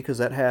safety, because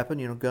that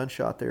happened,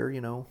 gunshot there,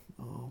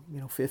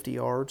 50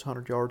 yards,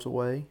 100 yards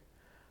away.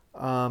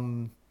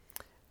 And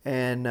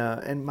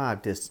my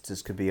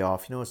distances could be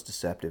off. It's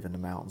deceptive in the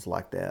mountains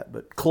like that,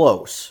 but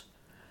close.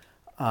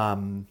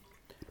 The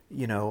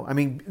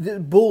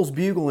bull's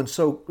bugling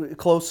so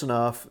close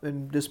enough,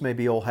 and this may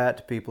be old hat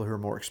to people who are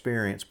more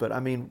experienced, but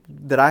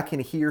that I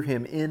can hear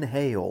him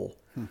inhale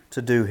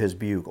to do his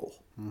bugle.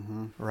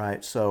 Mm-hmm.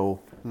 Right? So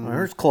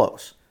it's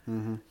close.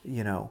 Mm-hmm.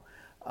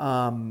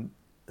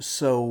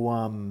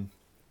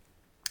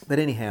 But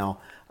anyhow,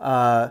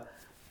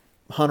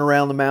 hunt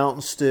around the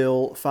mountains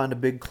still, find a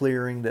big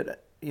clearing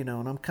that, and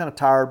I'm kind of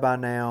tired by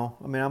now.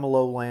 I'm a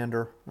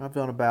lowlander. I've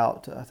done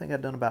I think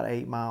I've done about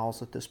 8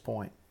 miles at this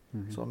point.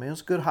 Mm-hmm. So,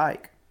 it's a good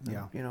hike.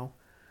 Yeah.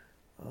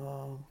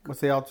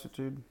 What's the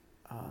altitude?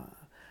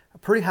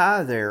 Pretty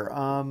high there.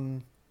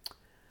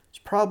 It's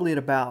probably at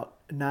about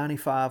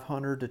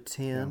 9,500 to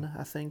 10,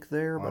 I think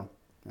there. Wow.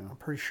 But I'm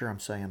pretty sure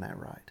I'm saying that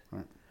right.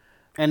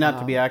 And not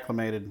to be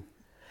acclimated.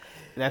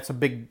 That's a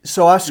big...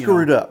 So I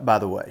screwed up, by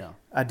the way. Yeah.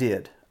 I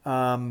did.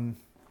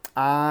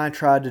 I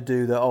tried to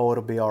do the,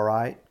 it'll be all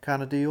right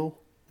kind of deal.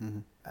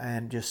 Mm-hmm.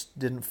 And just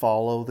didn't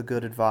follow the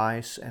good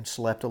advice and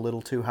slept a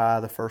little too high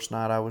the first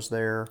night I was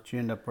there. Did you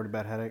end up pretty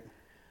bad headache?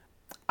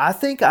 I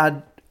think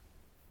I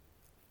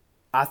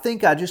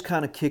just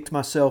kind of kicked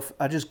myself.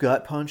 I just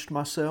gut punched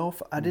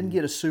myself. I didn't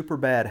get a super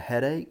bad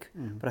headache,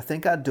 but I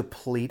think I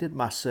depleted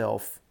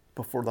myself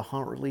before the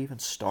hunt really even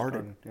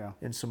started.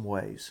 In some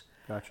ways.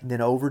 Gotcha. And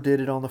then overdid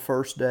it on the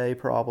first day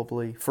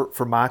probably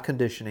for my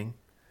conditioning.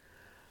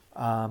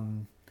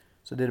 So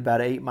I did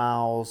about 8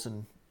 miles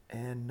and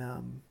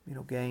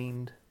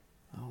gained,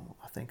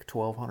 I think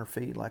 1,200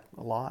 feet, like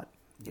a lot.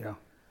 Yeah,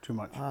 too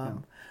much.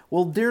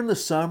 Well, during the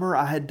summer,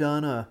 I'd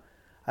done a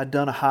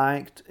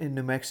hike in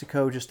New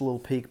Mexico, just a little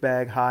peak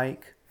bag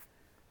hike,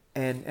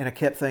 and I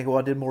kept thinking,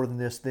 I did more than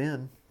this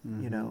then,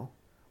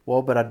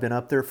 Well, but I'd been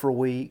up there for a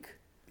week.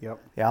 Yep.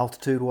 The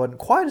altitude wasn't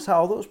quite as high,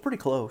 although it was pretty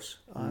close.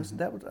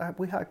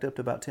 We hiked up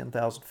to about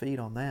 10,000 feet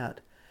on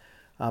that.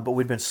 But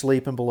we'd been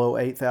sleeping below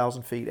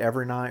 8,000 feet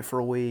every night for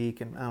a week,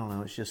 and I don't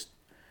know, it's just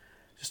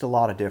a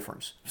lot of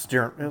difference.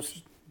 It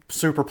was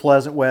super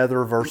pleasant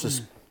weather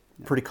versus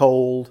pretty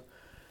cold,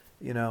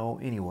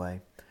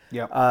 anyway.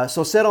 Yeah.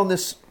 So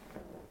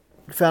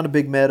found a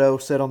big meadow,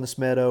 sat on this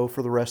meadow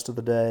for the rest of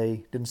the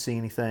day. Didn't see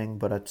anything,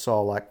 but I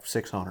saw like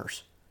 6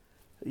 hunters,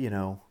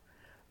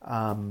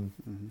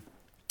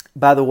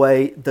 By the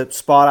way, the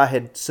spot I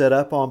had set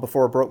up on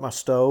before I broke my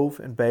stove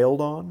and bailed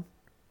on,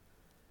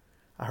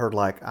 I heard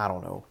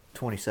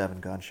 27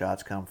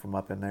 gunshots come from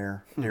up in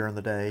there during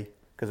the day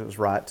because it was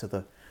right to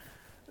the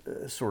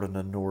sort of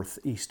the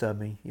northeast of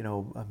me,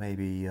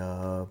 maybe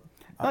a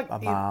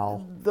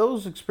mile.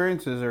 Those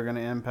experiences are going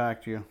to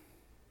impact you.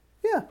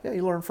 Yeah,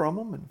 you learn from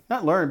them. And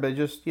not learn, but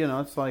just,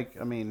 it's like,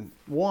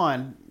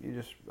 one,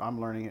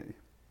 I'm learning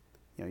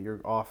it, you're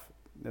off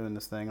doing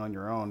this thing on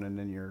your own, and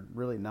then you're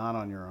really not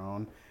on your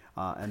own.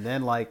 And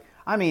then,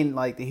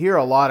 to hear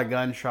a lot of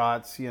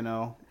gunshots,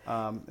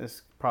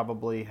 this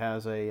probably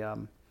has a...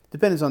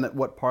 depends on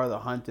what part of the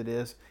hunt it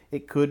is.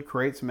 It could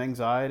create some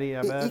anxiety,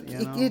 I bet.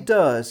 It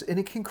does. And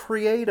it can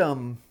create...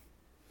 I'm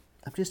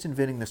just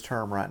inventing this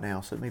term right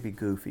now, so it may be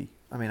goofy.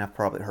 I've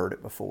probably heard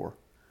it before.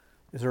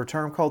 Is there a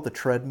term called the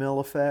treadmill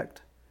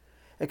effect?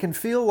 It can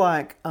feel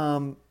like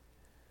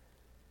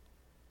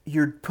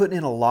you're putting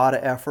in a lot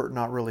of effort,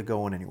 not really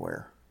going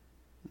anywhere.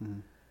 Mm-hmm.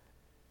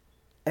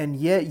 And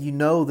yet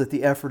that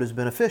the effort is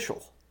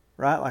beneficial,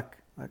 right? Like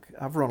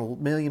I've run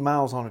 1 million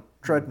miles on a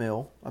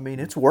treadmill.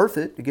 It's worth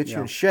it to get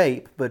you in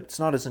shape, but it's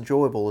not as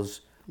enjoyable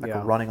as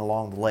running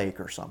along the lake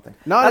or something.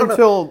 Not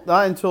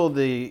until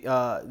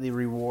the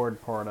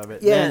reward part of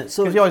it. Yeah,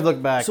 because you always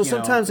look back. So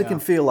sometimes it can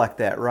feel like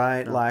that,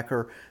 right? Yeah.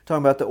 Or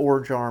talking about the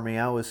Orange Army,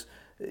 I was,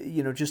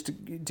 just to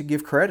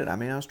give credit. I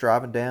was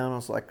driving down. I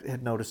was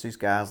had noticed these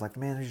guys,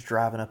 man, they're just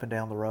driving up and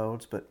down the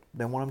roads, but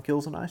then one of them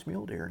kills a nice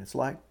mule deer, and it's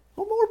like,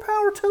 well, more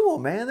power to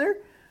them, man. They're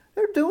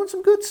doing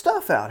some good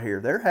stuff out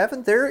here. They're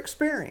having their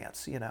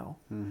experience,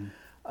 Mm-hmm.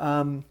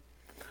 I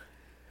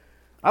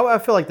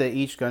feel like that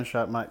each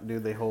gunshot might do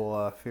the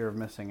whole fear of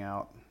missing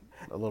out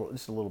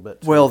just a little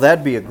bit. Well,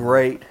 that'd be a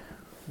great.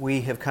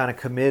 We have kind of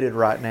committed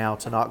right now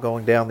to not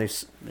going down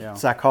these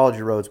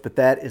psychology roads, but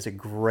that is a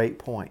great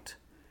point.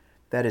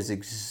 That is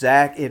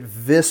exact. It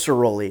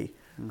viscerally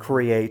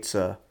creates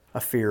a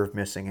fear of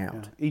missing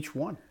out. Yeah. Each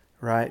one.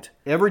 Right.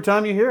 Every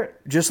time you hear it.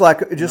 Just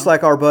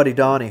like our buddy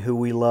Donnie, who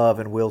we love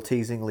and will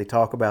teasingly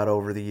talk about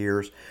over the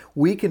years,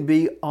 we can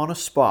be on a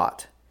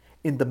spot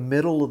in the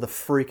middle of the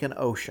freaking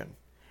ocean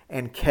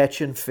and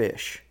catching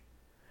fish.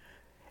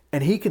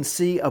 And he can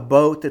see a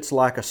boat that's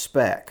like a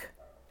speck.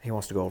 He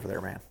wants to go over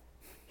there, man.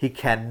 He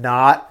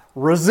cannot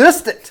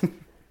resist it.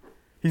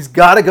 He's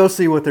got to go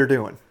see what they're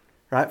doing.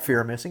 Right?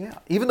 Fear of missing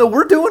out. Even though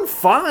we're doing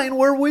fine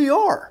where we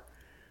are.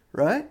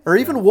 Right? Or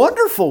even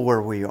wonderful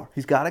where we are.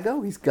 He's got to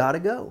go. He's got to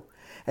go.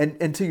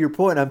 And to your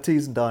point, I'm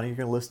teasing Donnie. You're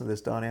going to listen to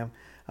this, Donnie.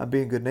 I'm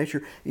being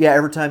good-natured. Yeah,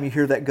 every time you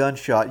hear that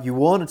gunshot, you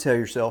want to tell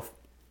yourself,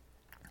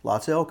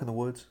 lots of elk in the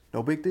woods.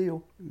 No big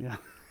deal. Yeah.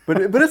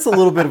 But it's a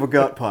little bit of a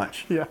gut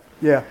punch. Yeah.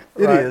 Yeah,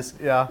 it is.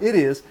 Yeah. It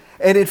is.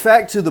 And in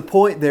fact, to the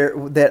point there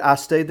that I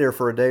stayed there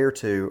for a day or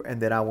two,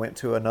 and then I went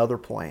to another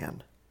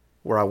plan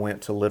where I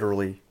went to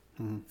literally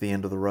the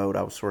end of the road.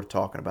 I was sort of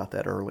talking about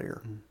that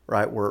earlier,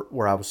 right?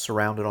 Where I was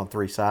surrounded on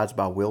three sides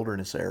by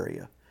wilderness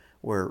area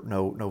where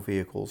no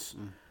vehicles,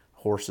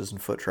 horses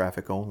and foot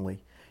traffic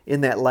only.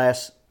 In that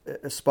last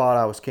spot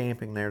I was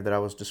camping there that I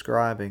was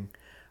describing,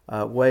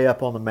 way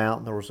up on the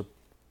mountain, there was a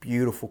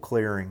beautiful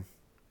clearing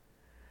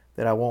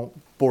that I won't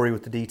bore you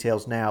with the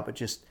details now, but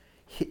just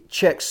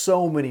checks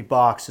so many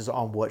boxes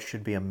on what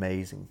should be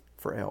amazing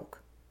for elk.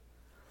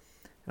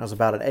 And it was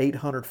about an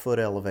 800-foot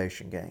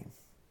elevation gain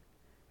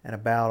and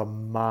about a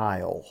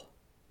mile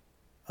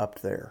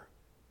up there,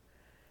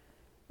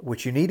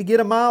 which you need to get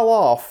a mile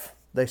off,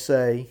 they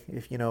say,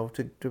 if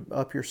to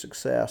up your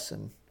success.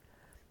 And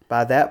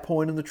by that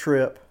point in the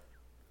trip,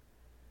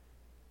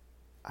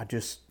 I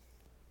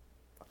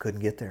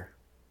couldn't get there.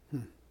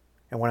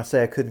 And when I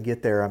say I couldn't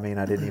get there, I mean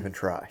I didn't even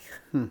try.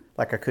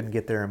 Like I couldn't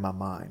get there in my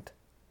mind.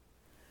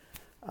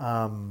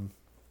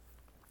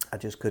 I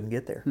just couldn't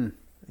get there,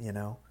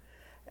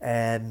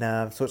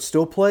 And so it's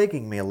still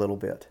plaguing me a little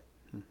bit.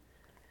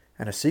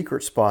 And a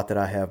secret spot that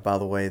I have, by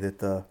the way, that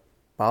the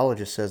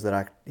biologist says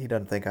that he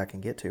doesn't think I can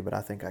get to, but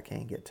I think I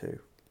can get to.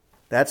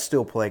 That's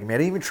still plaguing me. I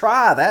didn't even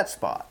try that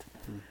spot.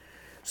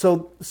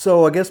 So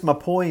I guess my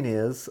point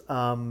is,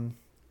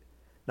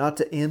 not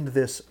to end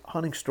this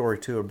hunting story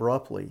too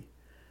abruptly,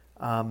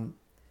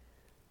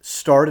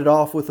 started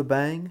off with a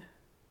bang,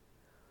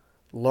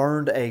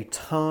 learned a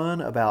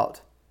ton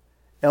about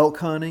elk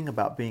hunting,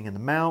 about being in the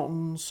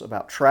mountains,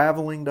 about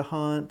traveling to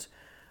hunt,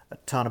 a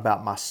ton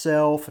about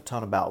myself, a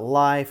ton about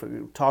life.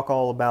 We'll talk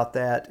all about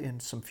that in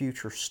some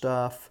future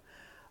stuff.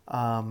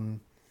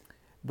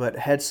 But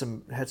had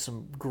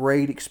some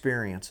great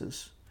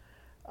experiences.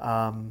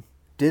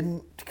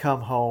 Didn't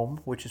come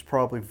home, which is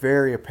probably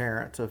very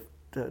apparent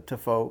to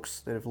folks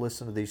that have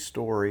listened to these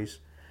stories.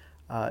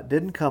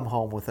 Didn't come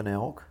home with an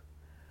elk.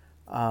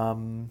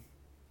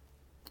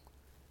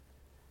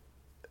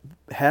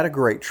 Had a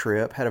great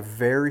trip, had a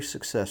very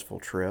successful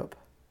trip.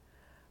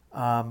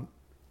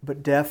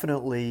 But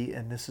definitely,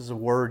 and this is a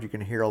word you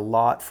can hear a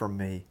lot from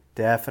me,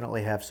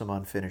 definitely have some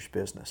unfinished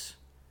business.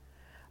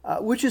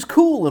 Which is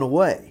cool in a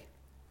way.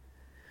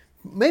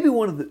 Maybe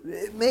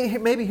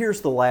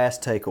here's the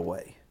last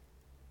takeaway.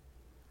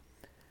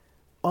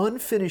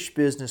 Unfinished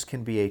business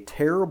can be a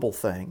terrible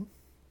thing.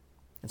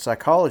 In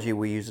psychology,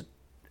 we use it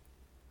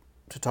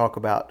to talk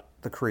about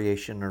the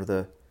creation or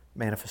the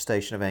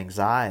manifestation of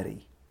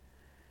anxiety.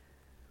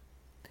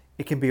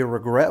 It can be a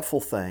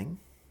regretful thing.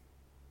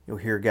 You'll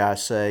hear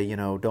guys say,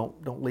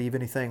 don't leave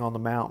anything on the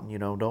mountain.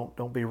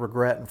 Don't be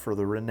regretting for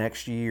the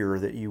next year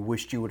that you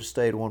wished you would have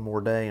stayed one more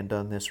day and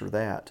done this or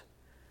that.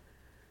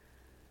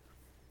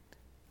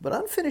 But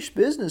unfinished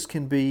business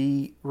can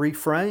be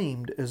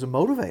reframed as a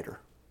motivator,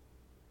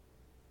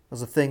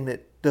 as a thing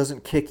that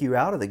doesn't kick you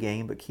out of the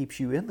game but keeps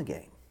you in the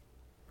game.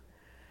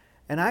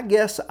 And I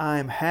guess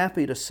I'm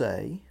happy to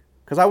say,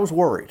 because I was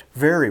worried,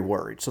 very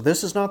worried. So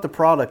this is not the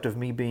product of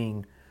me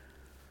being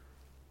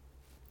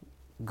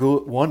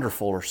good,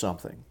 wonderful or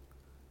something.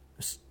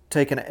 It's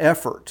taken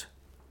effort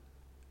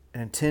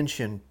and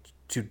intention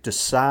to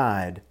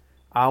decide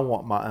I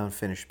want my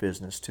unfinished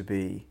business to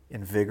be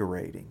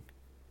invigorating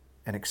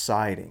and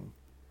exciting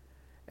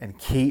and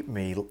keep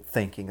me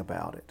thinking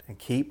about it and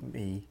keep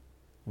me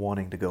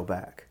wanting to go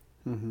back.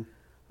 And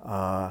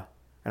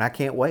I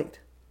can't wait.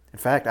 In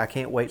fact, I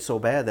can't wait so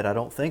bad that I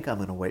don't think I'm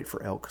going to wait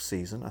for elk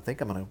season. I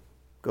think I'm going to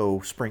go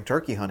spring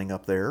turkey hunting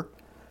up there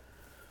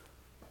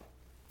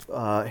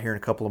here in a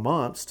couple of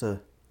months to,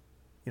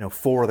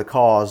 for the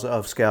cause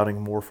of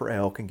scouting more for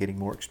elk and getting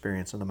more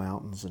experience in the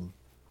mountains and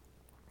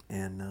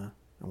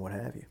what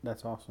have you.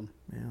 That's awesome.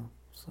 Yeah.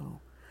 So.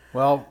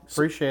 Well,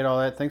 appreciate all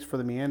that. Thanks for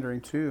the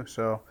meandering too.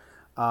 So,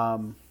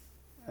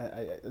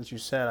 as you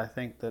said, I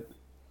think that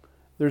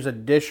there's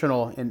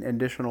additional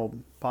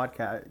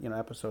podcast,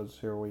 episodes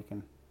here we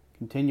can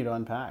continue to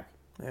unpack.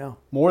 Yeah.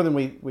 More than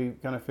we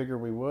kind of figured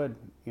we would,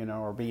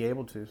 or be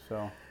able to.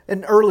 So.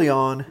 And early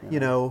on,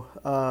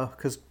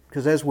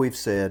 because as we've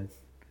said,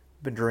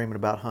 been dreaming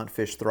about Hunt,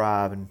 Fish,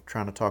 Thrive and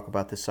trying to talk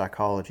about this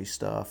psychology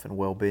stuff and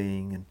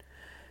well-being,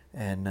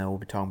 and we'll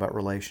be talking about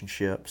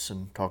relationships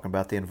and talking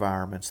about the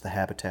environments, the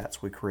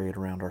habitats we create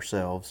around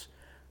ourselves,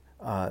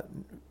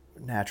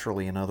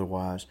 naturally and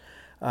otherwise.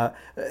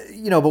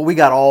 But we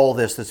got all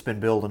this that's been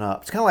building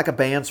up. It's kind of like a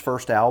band's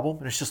first album,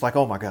 and it's just like,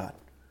 oh my God,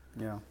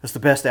 it's the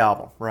best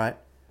album, right?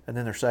 And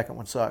then their second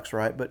one sucks,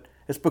 right? But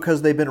it's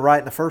because they've been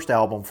writing the first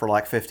album for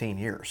like 15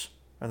 years.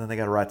 And then they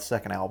got to write the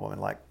second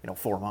album in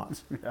 4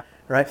 months,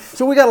 right?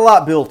 So we got a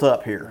lot built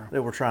up here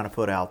that we're trying to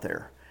put out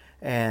there,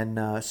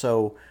 and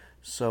so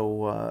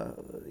that'll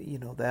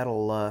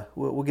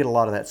we'll get a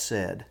lot of that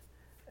said,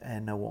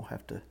 and I won't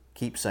have to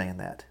keep saying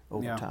that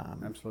over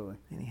time. Absolutely.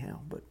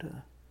 Anyhow,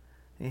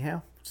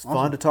 it's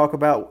fun to talk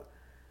about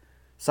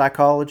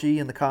psychology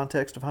in the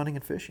context of hunting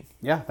and fishing.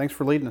 Yeah, thanks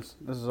for leading us.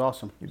 This is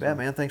awesome. You bet,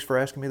 man. Thanks for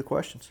asking me the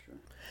questions. Sure.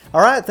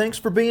 All right, thanks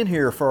for being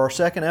here for our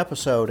second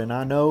episode, and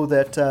I know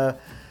that.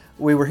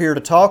 We were here to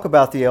talk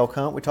about the elk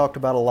hunt. We talked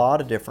about a lot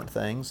of different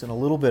things and a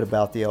little bit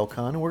about the elk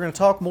hunt. And we're going to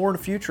talk more in a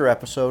future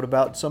episode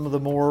about some of the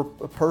more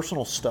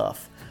personal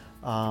stuff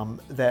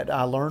that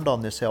I learned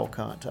on this elk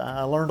hunt.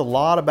 I learned a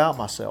lot about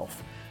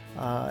myself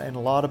and a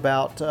lot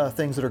about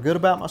things that are good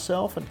about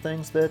myself and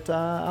things that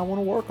I want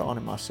to work on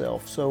in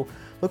myself. So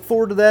look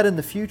forward to that in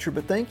the future.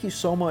 But thank you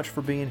so much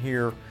for being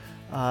here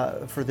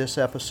for this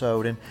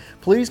episode. And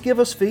please give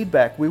us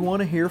feedback. We want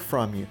to hear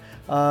from you.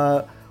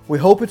 We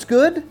hope it's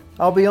good.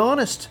 I'll be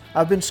honest,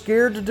 I've been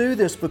scared to do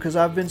this because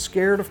I've been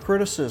scared of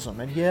criticism,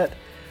 and yet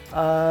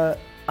I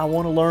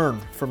want to learn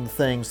from the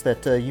things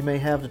that you may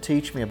have to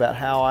teach me about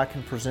how I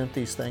can present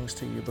these things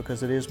to you,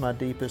 because it is my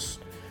deepest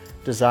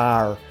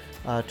desire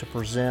to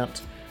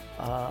present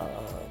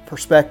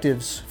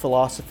perspectives,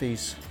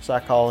 philosophies,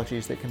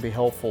 psychologies that can be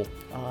helpful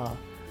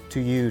to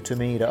you, to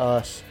me, to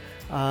us.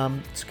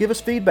 So give us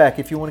feedback.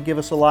 If you want to give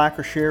us a like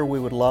or share, we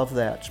would love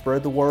that.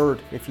 Spread the word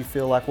if you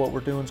feel like what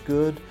we're doing is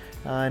good.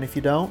 And if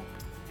you don't,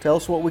 tell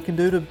us what we can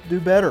do to do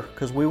better,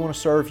 because we want to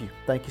serve you.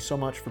 Thank you so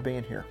much for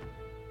being here.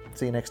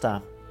 See you next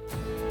time.